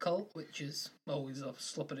logic to a cult, which is always a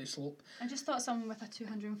slippery slope. I just thought someone with a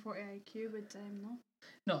 240 IQ would know.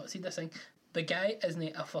 No, see this thing, the guy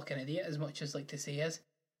isn't a fucking idiot as much as like to say is.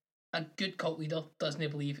 A good cult leader doesn't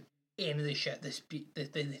believe any of the shit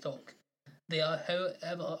they talk. They are,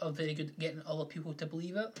 however, are very good at getting other people to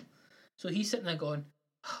believe it. So he's sitting there going,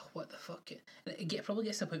 oh, what the fuck? And it probably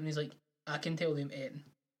gets to the point when he's like, I can tell them anything.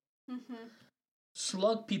 Mm-hmm.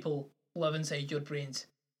 Slug people live inside your brains.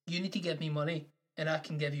 You need to give me money, and I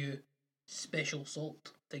can give you special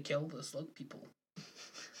salt to kill the slug people.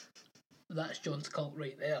 That's John's cult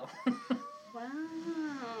right there. Wow.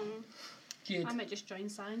 Jade, I might just join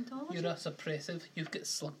Scientology. you're a suppressive. You've got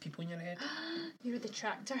slug people in your head. You're a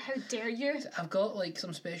detractor. How dare you? I've got like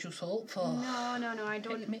some special salt for. No, I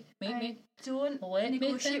don't. Mate, I don't Let me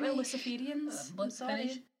negotiate with finish. Luciferians. I'm Let sorry.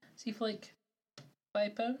 finish. See for like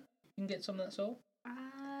 £5, you can get some of that salt.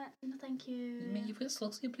 No, thank you. Mate, you've got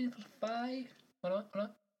slugs in your brain for £5. Or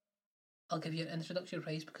not. I'll give you an introductory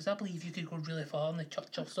price because I believe you could go really far on the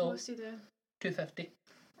church of Of salt. course you do. $2.50.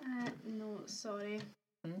 No, sorry.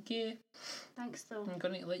 Okay, Thanks though. I'm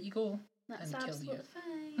gonna let you go That's and kill you. absolutely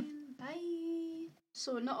fine. Bye.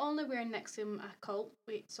 So not only were Nexium a cult,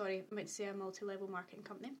 I meant to say a multi-level marketing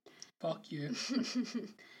company. Fuck you.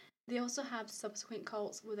 They also had subsequent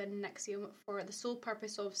cults within Nexium for the sole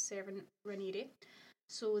purpose of serving Ranieri.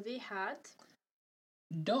 So they had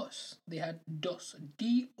DOS. They had DOS.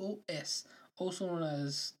 DOS. Also known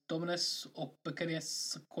as Dominus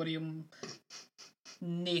Opicarius Aquarium.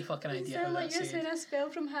 No fucking You idea sound how like that's you're said. saying a spell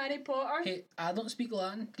from Harry Potter. Hey, I don't speak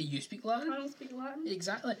Latin. Do you speak I Latin? don't speak Latin.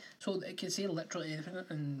 Exactly. So it can say literally anything,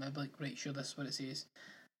 and I'd be like, right, sure, this is what it says.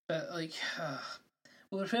 But, like,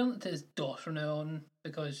 we're referring to it as DOS from now on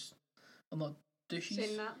because I'm not douches.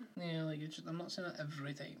 Saying that. Yeah, like, I'm not saying that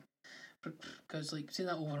every time. Because, like, saying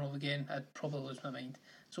that over and over again, I'd probably lose my mind.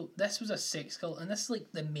 So this was a sex cult, and this is, like,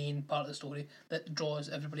 the main part of the story that draws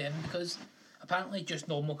everybody in because apparently just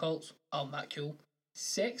normal cults aren't that cool.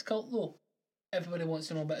 Sex cult, though, everybody wants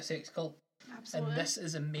to know about a sex cult. Absolutely. And this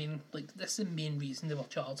is the main, reason they were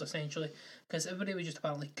charged, essentially. Because everybody was just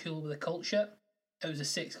apparently cool with the cult shit. It was a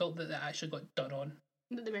sex cult that they actually got done on.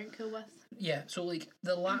 That they weren't cool with. Yeah, so, like,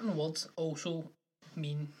 the Latin words also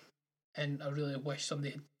mean, and I really wish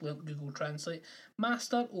somebody had learnt Google Translate,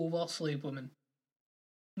 master over slave woman.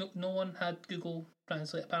 No one had Google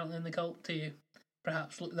Translate, apparently, in the cult to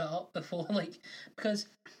perhaps look that up before, like, because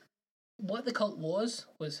what the cult was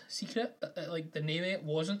secret, but like the name of it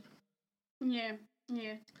wasn't. Yeah.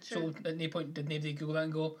 True. So at no point did anybody go back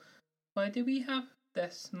and go, why do we have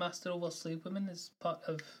this master over slave women as part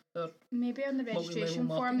of our... Maybe on the registration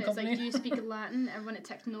multi-level form, marketing it's like, company? do you speak Latin? Everyone at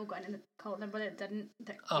ticked no, got into the cult, and everyone that didn't,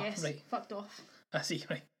 yes, right. fucked off. I see,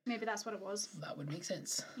 right. Maybe that's what it was. That would make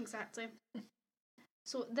sense. Exactly.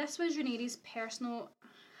 So this was Rhaenyra's personal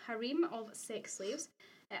harem of sex slaves.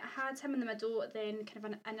 It had him in the middle, then kind of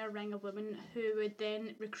an inner ring of women who would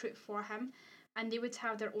then recruit for him, and they would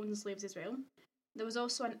have their own slaves as well. There was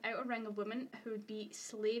also an outer ring of women who would be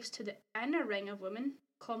slaves to the inner ring of women.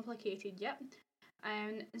 Complicated, yep.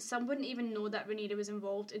 And some wouldn't even know that Rhaenyra was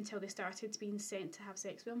involved until they started being sent to have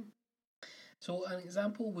sex with him. So an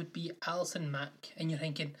example would be Alison Mack, and you're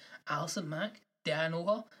thinking, Alison Mack? Do I know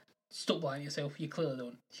her? Stop lying to yourself, you clearly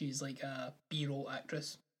don't. She's like a B-roll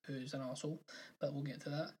actress who's an arsehole, but we'll get to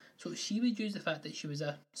that. So she would use the fact that she was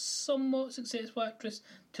a somewhat successful actress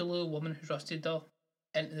to lure a woman who trusted her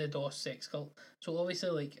into the DOS sex cult. So obviously,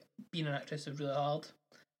 like, being an actress is really hard.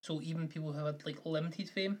 So even people who had like limited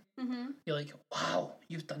fame, you're like, wow,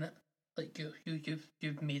 you've done it. Like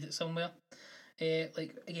you've made it somewhere.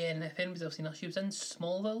 Like again, if anybody's ever seen her, she was in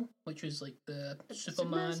Smallville, which was like the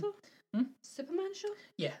Superman. Superman show?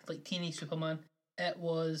 Yeah, like teenage Superman. It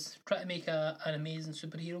was trying to make an amazing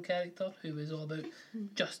superhero character who was all about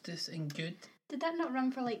justice and good. Did that not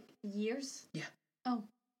run for like years? Yeah. Oh.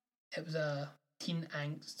 It was a teen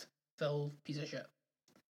angst filled piece of shit.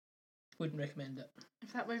 Wouldn't recommend it.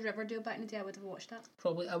 If that was Riverdale back in the day, I would have watched that.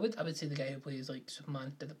 Probably, I would say the guy who plays like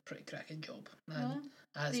Superman did a pretty cracking job. And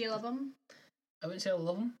Do you love him? I wouldn't say I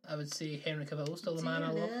love him. I would say Henry Cavill's still the man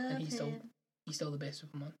I love, and he's still the best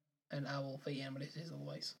Superman. And I will fight anybody who says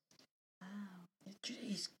otherwise. Wow.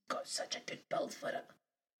 He's got such a good build for it.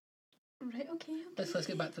 Right, okay. Let's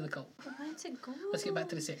get back to the cult. Let it go. Let's get back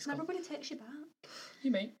to the sex cult. Never going to text you back.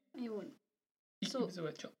 You might. You won't. So, a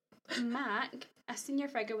witch up. Mac, a senior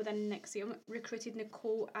figure within NXIVM, recruited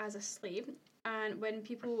Nicole as a slave, and when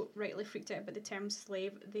people rightly freaked out about the term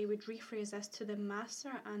slave, they would rephrase this to the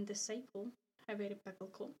master and disciple. How very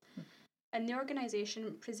biblical. And the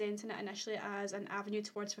organisation presenting it initially as an avenue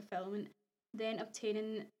towards fulfilment, then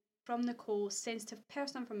obtaining from Nicole sensitive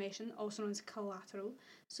personal information, also known as collateral.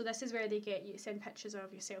 So this is where they get you send pictures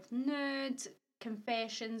of yourself nude,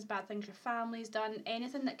 confessions, bad things your family's done,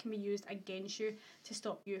 anything that can be used against you to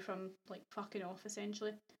stop you from like fucking off,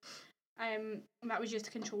 essentially. And that was used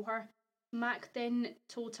to control her. Mac then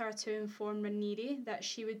told her to inform Rhaenyra that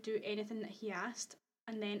she would do anything that he asked,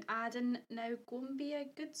 and then adding, "Now go and be a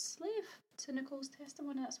good slave," to Nicole's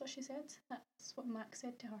testimony. That's what she said. That's what Mac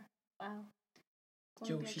said to her. Wow.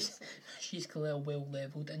 Joe, she's clearly a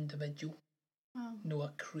well-levelled individual. Wow. No,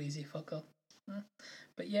 a crazy fucker.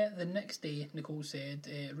 But yeah, the next day, Nicole said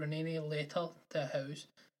Rhaenyra led her to a house,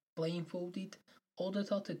 blindfolded, ordered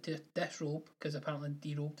her to disrobe, because apparently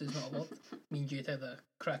derobed is not a word. Me and Jude had a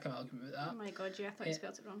cracking argument with that. Oh my god, yeah, I thought you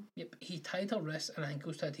spelled it wrong. Yep, he tied her wrists and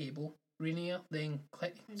ankles to a table. Rhaenyra then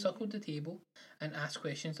circled the table and asked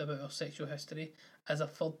questions about her sexual history as a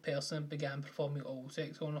third person began performing oral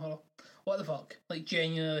sex on her. What the fuck? Like,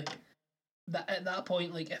 genuinely, at that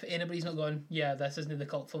point, like, if anybody's not going, yeah, this isn't the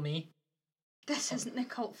cult for me. This isn't the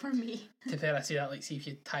cult for me. To fair, I say that, like, see if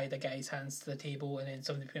you tied a guy's hands to the table and then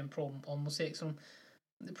somebody put oral sex on them,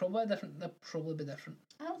 they'd probably be different.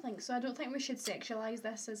 I don't think so. I don't think we should sexualise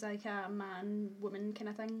this as like a man-woman kind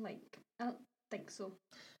of thing. Like, I don't think so.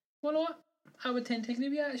 Well, you know what? I would tend to agree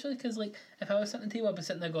with you, actually, because, like, if I was sitting at the table, I'd be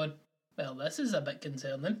sitting there going, well, this is a bit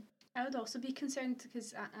concerning. I would also be concerned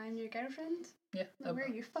because I'm your girlfriend. Yeah. Where are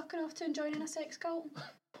you fucking off to and joining a sex cult?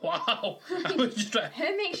 Wow. I was just trying.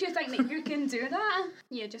 Who makes you think that you can do that?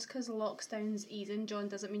 Yeah, just because lockdown's easing, John,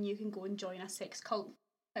 doesn't mean you can go and join a sex cult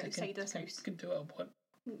outside this house. You can do what I want.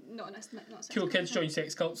 Not a sex cool cult. Kids join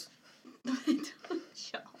sex cults.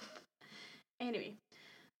 Shut up. Anyway.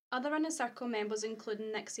 Other inner circle members including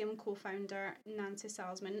NXIVM co-founder Nancy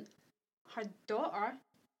Salzman, her daughter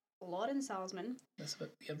Lauren Salzman. That's a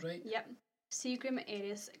bit weird, right? Yep. Seagram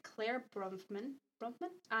heiress Claire Bronfman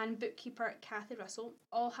and bookkeeper Kathy Russell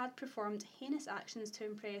all had performed heinous actions to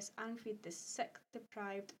impress and feed the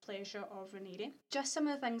sick-deprived pleasure of Rhaenyra. Just some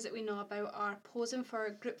of the things that we know about are posing for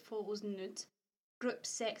group photos nude, group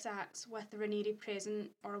sex acts with Rhaenyra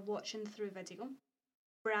present or watching through video,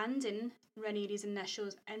 branding Rhaenyra's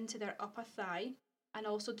initials into their upper thigh and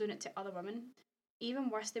also doing it to other women. Even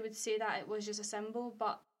worse, they would say that it was just a symbol,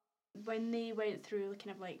 but when they went through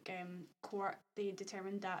kind of like court, they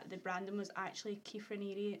determined that the branding was actually Keith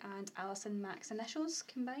Rhaenyra and Alison Mack's initials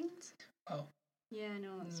combined. Wow. Yeah,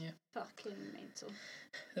 no, it's Yeah. fucking mental.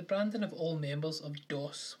 The branding of all members of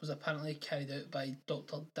DOS was apparently carried out by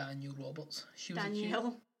Dr. Danielle Roberts. She was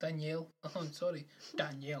Danielle. Oh, I'm sorry.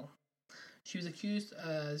 Danielle. She was accused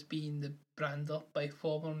as being the brander by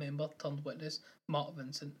former member turned witness Mark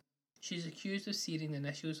Vincent. She's accused of searing the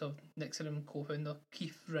initials of Nixon co-founder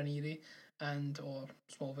Keith Raniere or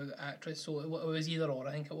Smallville actress. So it was either or,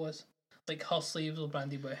 I think it was. Like her sleeves were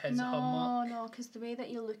branded with her mark. No, because the way that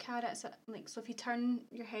you look at it, it's like, so if you turn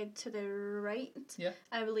your head to the right, yeah,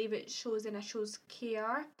 I believe it shows the initials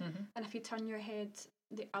KR, and if you turn your head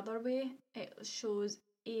the other way, it shows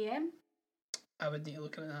AM. I would need to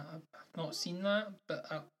look at that. I've not seen that, but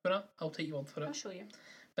I'll take your word for it. I'll show you.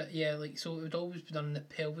 But yeah, like, so it would always be done in the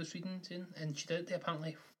pelvis region, and she did it to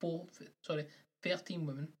apparently 13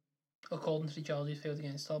 women, according to the charges filed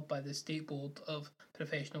against her by the State Board of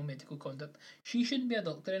Professional Medical Conduct. She shouldn't be a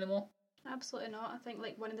doctor anymore. Absolutely not. I think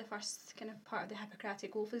like one of the first kind of part of the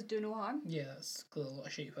Hippocratic Oath is do no harm. Yeah, that's got a lot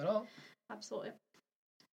of shit for that. Absolutely.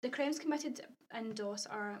 The crimes committed in DOS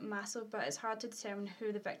are massive, but it's hard to determine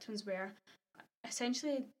who the victims were.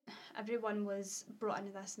 Essentially, everyone was brought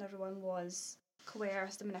into this and everyone was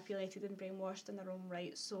coerced and manipulated and brainwashed in their own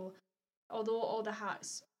right. So, although all the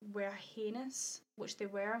hacks were heinous, which they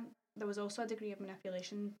were, there was also a degree of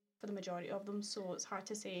manipulation for the majority of them. So it's hard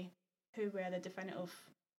to say who were the definitive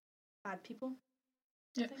bad people.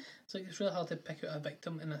 Yeah, it's like it's really hard to pick out a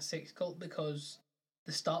victim in a sex cult because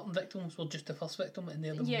the starting victims were just the first victim, and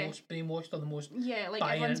they're the most brainwashed or the most like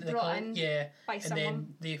buying everyone's into the brought cult. in and by someone.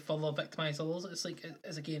 then they further victimise others. It's like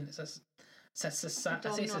it's a society.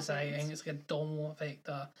 I think it's like a domino effect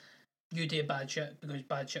that you do bad shit because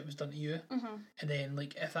bad shit was done to you, and then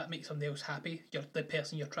like if that makes somebody else happy, you're the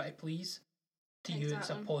person you're trying to please. To you, it's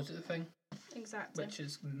a positive thing. Exactly. Which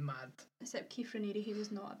is mad. Except Keith Raniere, he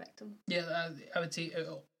was not a victim. Yeah, I would say out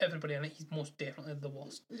of everybody in it, he's most definitely the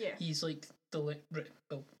worst. Yeah. He's like the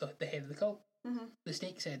head of the cult. The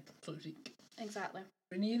snake's head, so to speak. Exactly.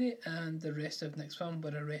 Raniere and the rest of Nick's film were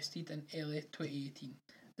arrested in early 2018.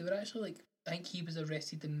 They were actually like, I think he was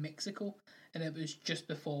arrested in Mexico, and it was just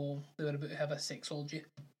before they were about to have a sexology.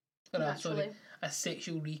 Or a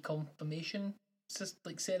sexual reconfirmation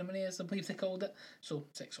ceremony, as I believe they called it. So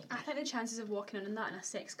sexual. I think the chances of walking in that in a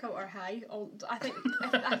sex cult are high. I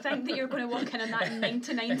think that you're going to walk in that 9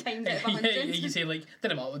 to 9 times out of 100. Yeah, you say like,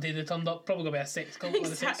 didn't matter what day they turned up, probably gonna be a sex cult or a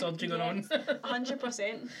sex surgery going on.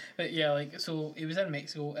 100%. But yeah, like, so he was in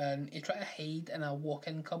Mexico and he tried to hide in a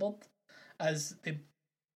walk-in cupboard as they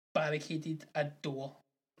barricaded a door,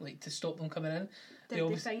 like, to stop them coming in. Did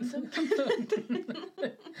they find him?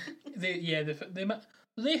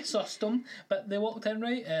 They sussed him, but they walked in,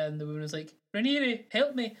 right, and the woman was like, Raniere,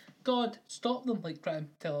 help me, God, stop them, like, trying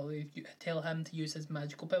to tell him to use his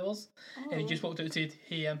magical powers, and he just walked out and said,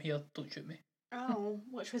 hey, I'm here, don't shoot me. Oh,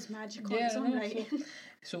 which was magical in its own right.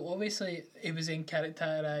 So obviously he was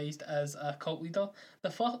characterised as a cult leader.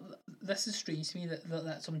 This is strange to me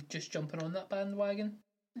that's him just jumping on that bandwagon.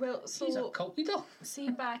 Well, so he's a cult leader. See,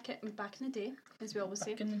 back in the day, as we always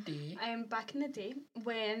say. Back in the day,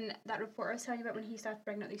 when that reporter was telling you about when he started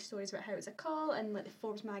bringing out these stories about how it's a cult and like the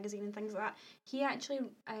Forbes magazine and things like that, he actually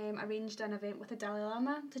arranged an event with the Dalai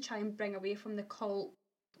Lama to try and bring away from the cult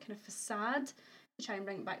kind of facade, to try and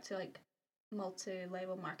bring it back to like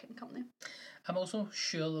multi-level marketing company. I'm also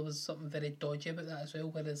sure there was something very dodgy about that as well,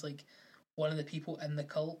 whereas like one of the people in the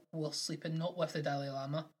cult were sleeping not with the Dalai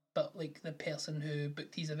Lama, but like the person who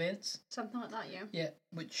booked these events. Something like that, yeah. Yeah,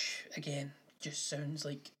 which again just sounds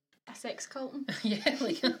like a sex cult. Yeah,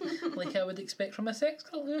 like I would expect from a sex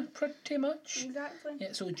cult, yeah, pretty much. Exactly.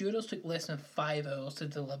 Yeah, so jurors took less than 5 hours to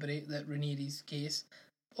deliberate that Raniere's case,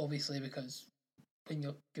 obviously because when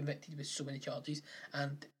you're convicted with so many charges,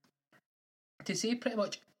 and to say pretty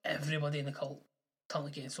much everybody in the cult turned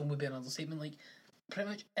against him would be another statement. Like, pretty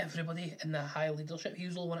much everybody in the high leadership, he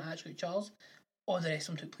was the only one that actually got charged. All the rest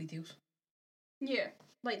of them took plea deals. Yeah,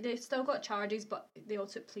 like they still got charges, but they all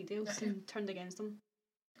took plea deals and turned against them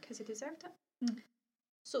because he deserved it.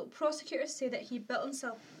 So prosecutors say that he built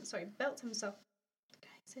himself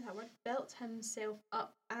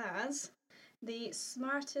up as the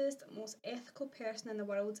smartest, most ethical person in the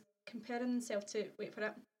world, comparing himself to, wait for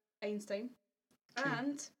it, Einstein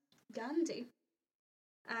and Gandhi,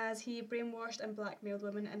 as he brainwashed and blackmailed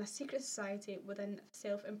women in a secret society within a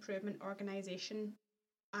self-improvement organisation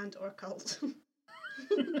and or cult.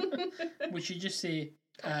 We should just say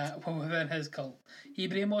within his cult. He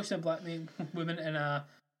brainwashed and blackmailed women in a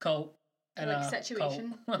cult. In a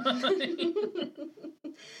situation. Cult.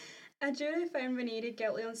 A jury found Raniere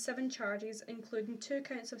guilty on 7 charges, including 2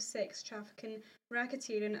 counts of sex trafficking,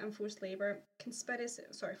 racketeering, and forced labour conspiracy,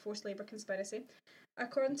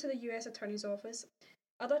 according to the US Attorney's Office.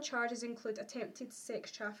 Other charges include attempted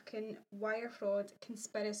sex trafficking, wire fraud,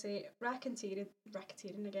 conspiracy,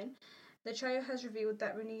 racketeering again. The trial has revealed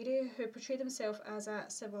that Raniere, who portrayed himself as a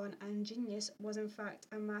savant and genius, was in fact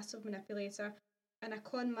a massive manipulator and a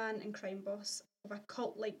con man and crime boss of a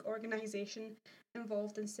cult-like organisation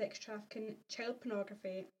involved in sex trafficking, child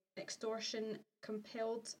pornography, extortion,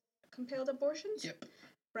 compelled abortions,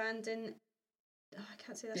 branding, I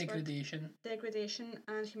can't say this word. Degradation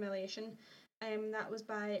and humiliation. That was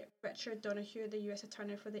by Richard Donoghue, the US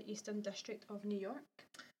Attorney for the Eastern District of New York.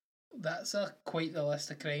 That's quite the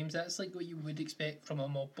list of crimes. That's like what you would expect from a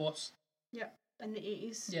mob boss. Yeah, in the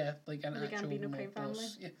 80s. Yeah, like an actual Gambino mob crime boss. family.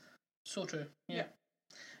 Yeah, so true. Yeah.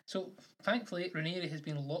 So, thankfully, Raniere has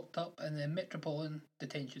been locked up in the Metropolitan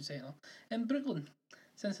Detention Centre in Brooklyn.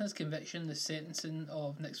 Since his conviction, the sentencing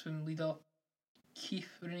of Knicks Swim leader Keith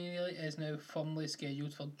Raniere is now firmly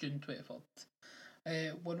scheduled for June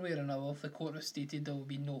 23rd. One way or another, the court has stated there will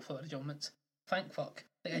be no further adjournments. Thank fuck.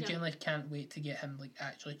 Like, I genuinely can't wait to get him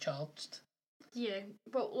actually charged. Yeah,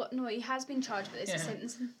 well, look, no, he has been charged, but it's a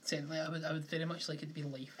sentencing. Certainly, I would very much like it to be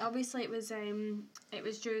life. Obviously, it was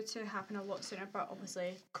due to happen a lot sooner, but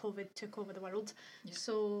obviously COVID took over the world,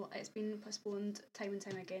 so it's been postponed time and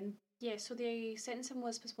time again. Yeah, so the sentencing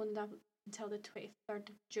was postponed until the 23rd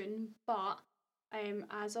of June, but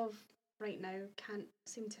as of right now, can't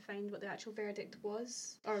seem to find what the actual verdict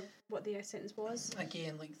was, or what the sentence was.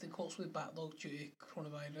 Again, the courts will be backlogged due to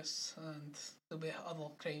coronavirus, and there'll be other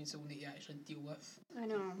crimes that we'll need to actually deal with. I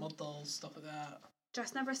know. Murders, stuff like that.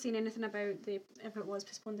 Just never seen anything about if it was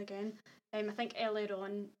postponed again. I think earlier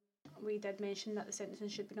on we did mention that the sentencing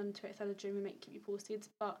should be on the 23rd of June. We might keep you posted,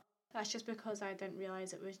 but that's just because I didn't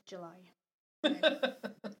realise it was July.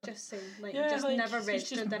 Just saying, never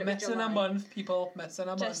registered that it was July. Missing a month, people. Missing a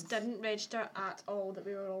month. Just didn't register at all that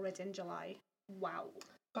we were already in July. Wow.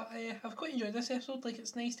 But I've quite enjoyed this episode.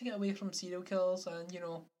 It's nice to get away from serial killers and,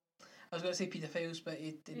 I was going to say paedophiles, but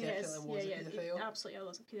it definitely was a paedophile. It absolutely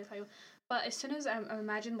was a paedophile. But as soon as I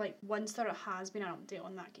imagine, once there has been an update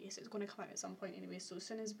on that case, it's going to come out at some point anyway. So as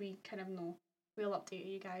soon as we kind of know, we'll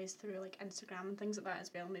update you guys through Instagram and things like that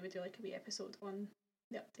as well. Maybe do a wee episode on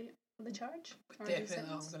the update of the charge. Definitely,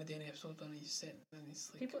 I'm going to do an episode on his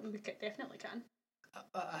sentence. People definitely can.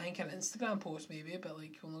 I think an Instagram post maybe, but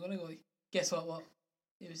we're not going to go guess what?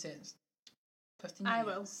 He was sentenced. 15 years. I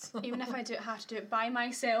will. Even if I have to do it by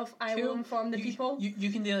myself, I will inform the people. You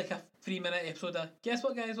can do a 3-minute episode of guess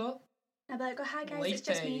what, guys, what? I'll be oh hi guys, Lifetime. It's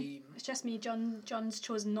just me. It's just me. John's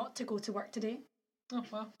chosen not to go to work today. Oh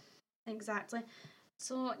wow. Exactly.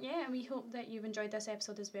 So yeah, we hope that you've enjoyed this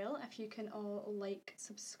episode as well. If you can all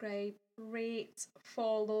subscribe, rate,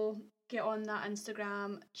 follow, get on that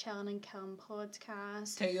Instagram, Chillin' and Killing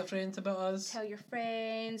podcast. Tell your friends about us. Tell your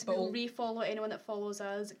friends. We'll refollow anyone that follows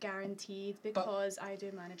us, guaranteed, because I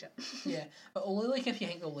do manage it. Yeah, but only if you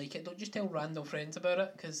think they'll like it. Don't just tell random friends about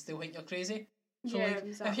it, because they'll think you're crazy. So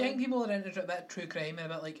exactly. If you think people are into a bit of true crime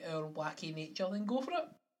and a bit our wacky nature, then go for it.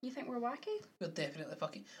 You think we're wacky? We're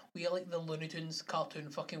definitely we are the Looney Tunes cartoon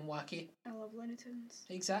fucking wacky. I love Looney Tunes.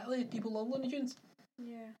 Exactly, people love Looney Tunes.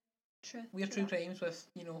 Yeah, true. We're true crimes with,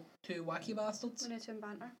 2 wacky bastards. Looney Tune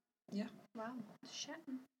banter. Yeah. Wow, shit.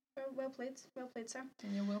 Well played, sir.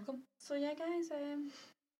 And you're welcome. So yeah, guys,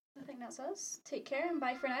 I think that's us. Take care and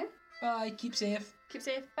bye for now. Bye, keep safe. Keep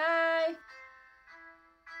safe, bye.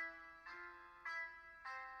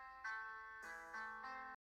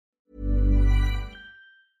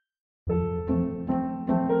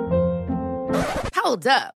 Hold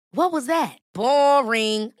up. What was that?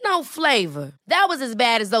 Boring. No flavor. That was as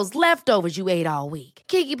bad as those leftovers you ate all week.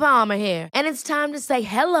 Keke Palmer here, and it's time to say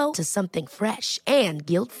hello to something fresh and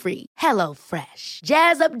guilt-free. Hello Fresh.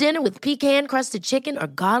 Jazz up dinner with pecan-crusted chicken or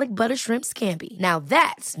garlic butter shrimp scampi. Now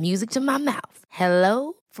that's music to my mouth.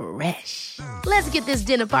 Hello Fresh. Let's get this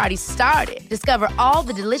dinner party started. Discover all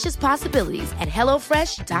the delicious possibilities at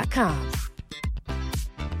HelloFresh.com.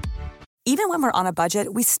 Even when we're on a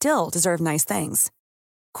budget, we still deserve nice things.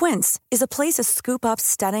 Quince is a place to scoop up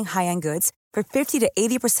stunning high-end goods for 50 to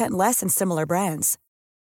 80% less than similar brands.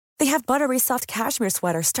 They have buttery soft cashmere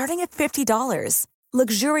sweaters starting at $50,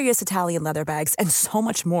 luxurious Italian leather bags, and so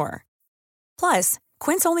much more. Plus,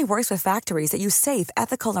 Quince only works with factories that use safe,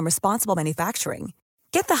 ethical, and responsible manufacturing.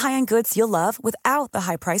 Get the high-end goods you'll love without the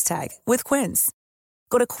high price tag with Quince.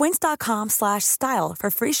 Go to quince.com/style for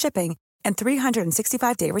free shipping and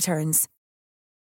 365-day returns.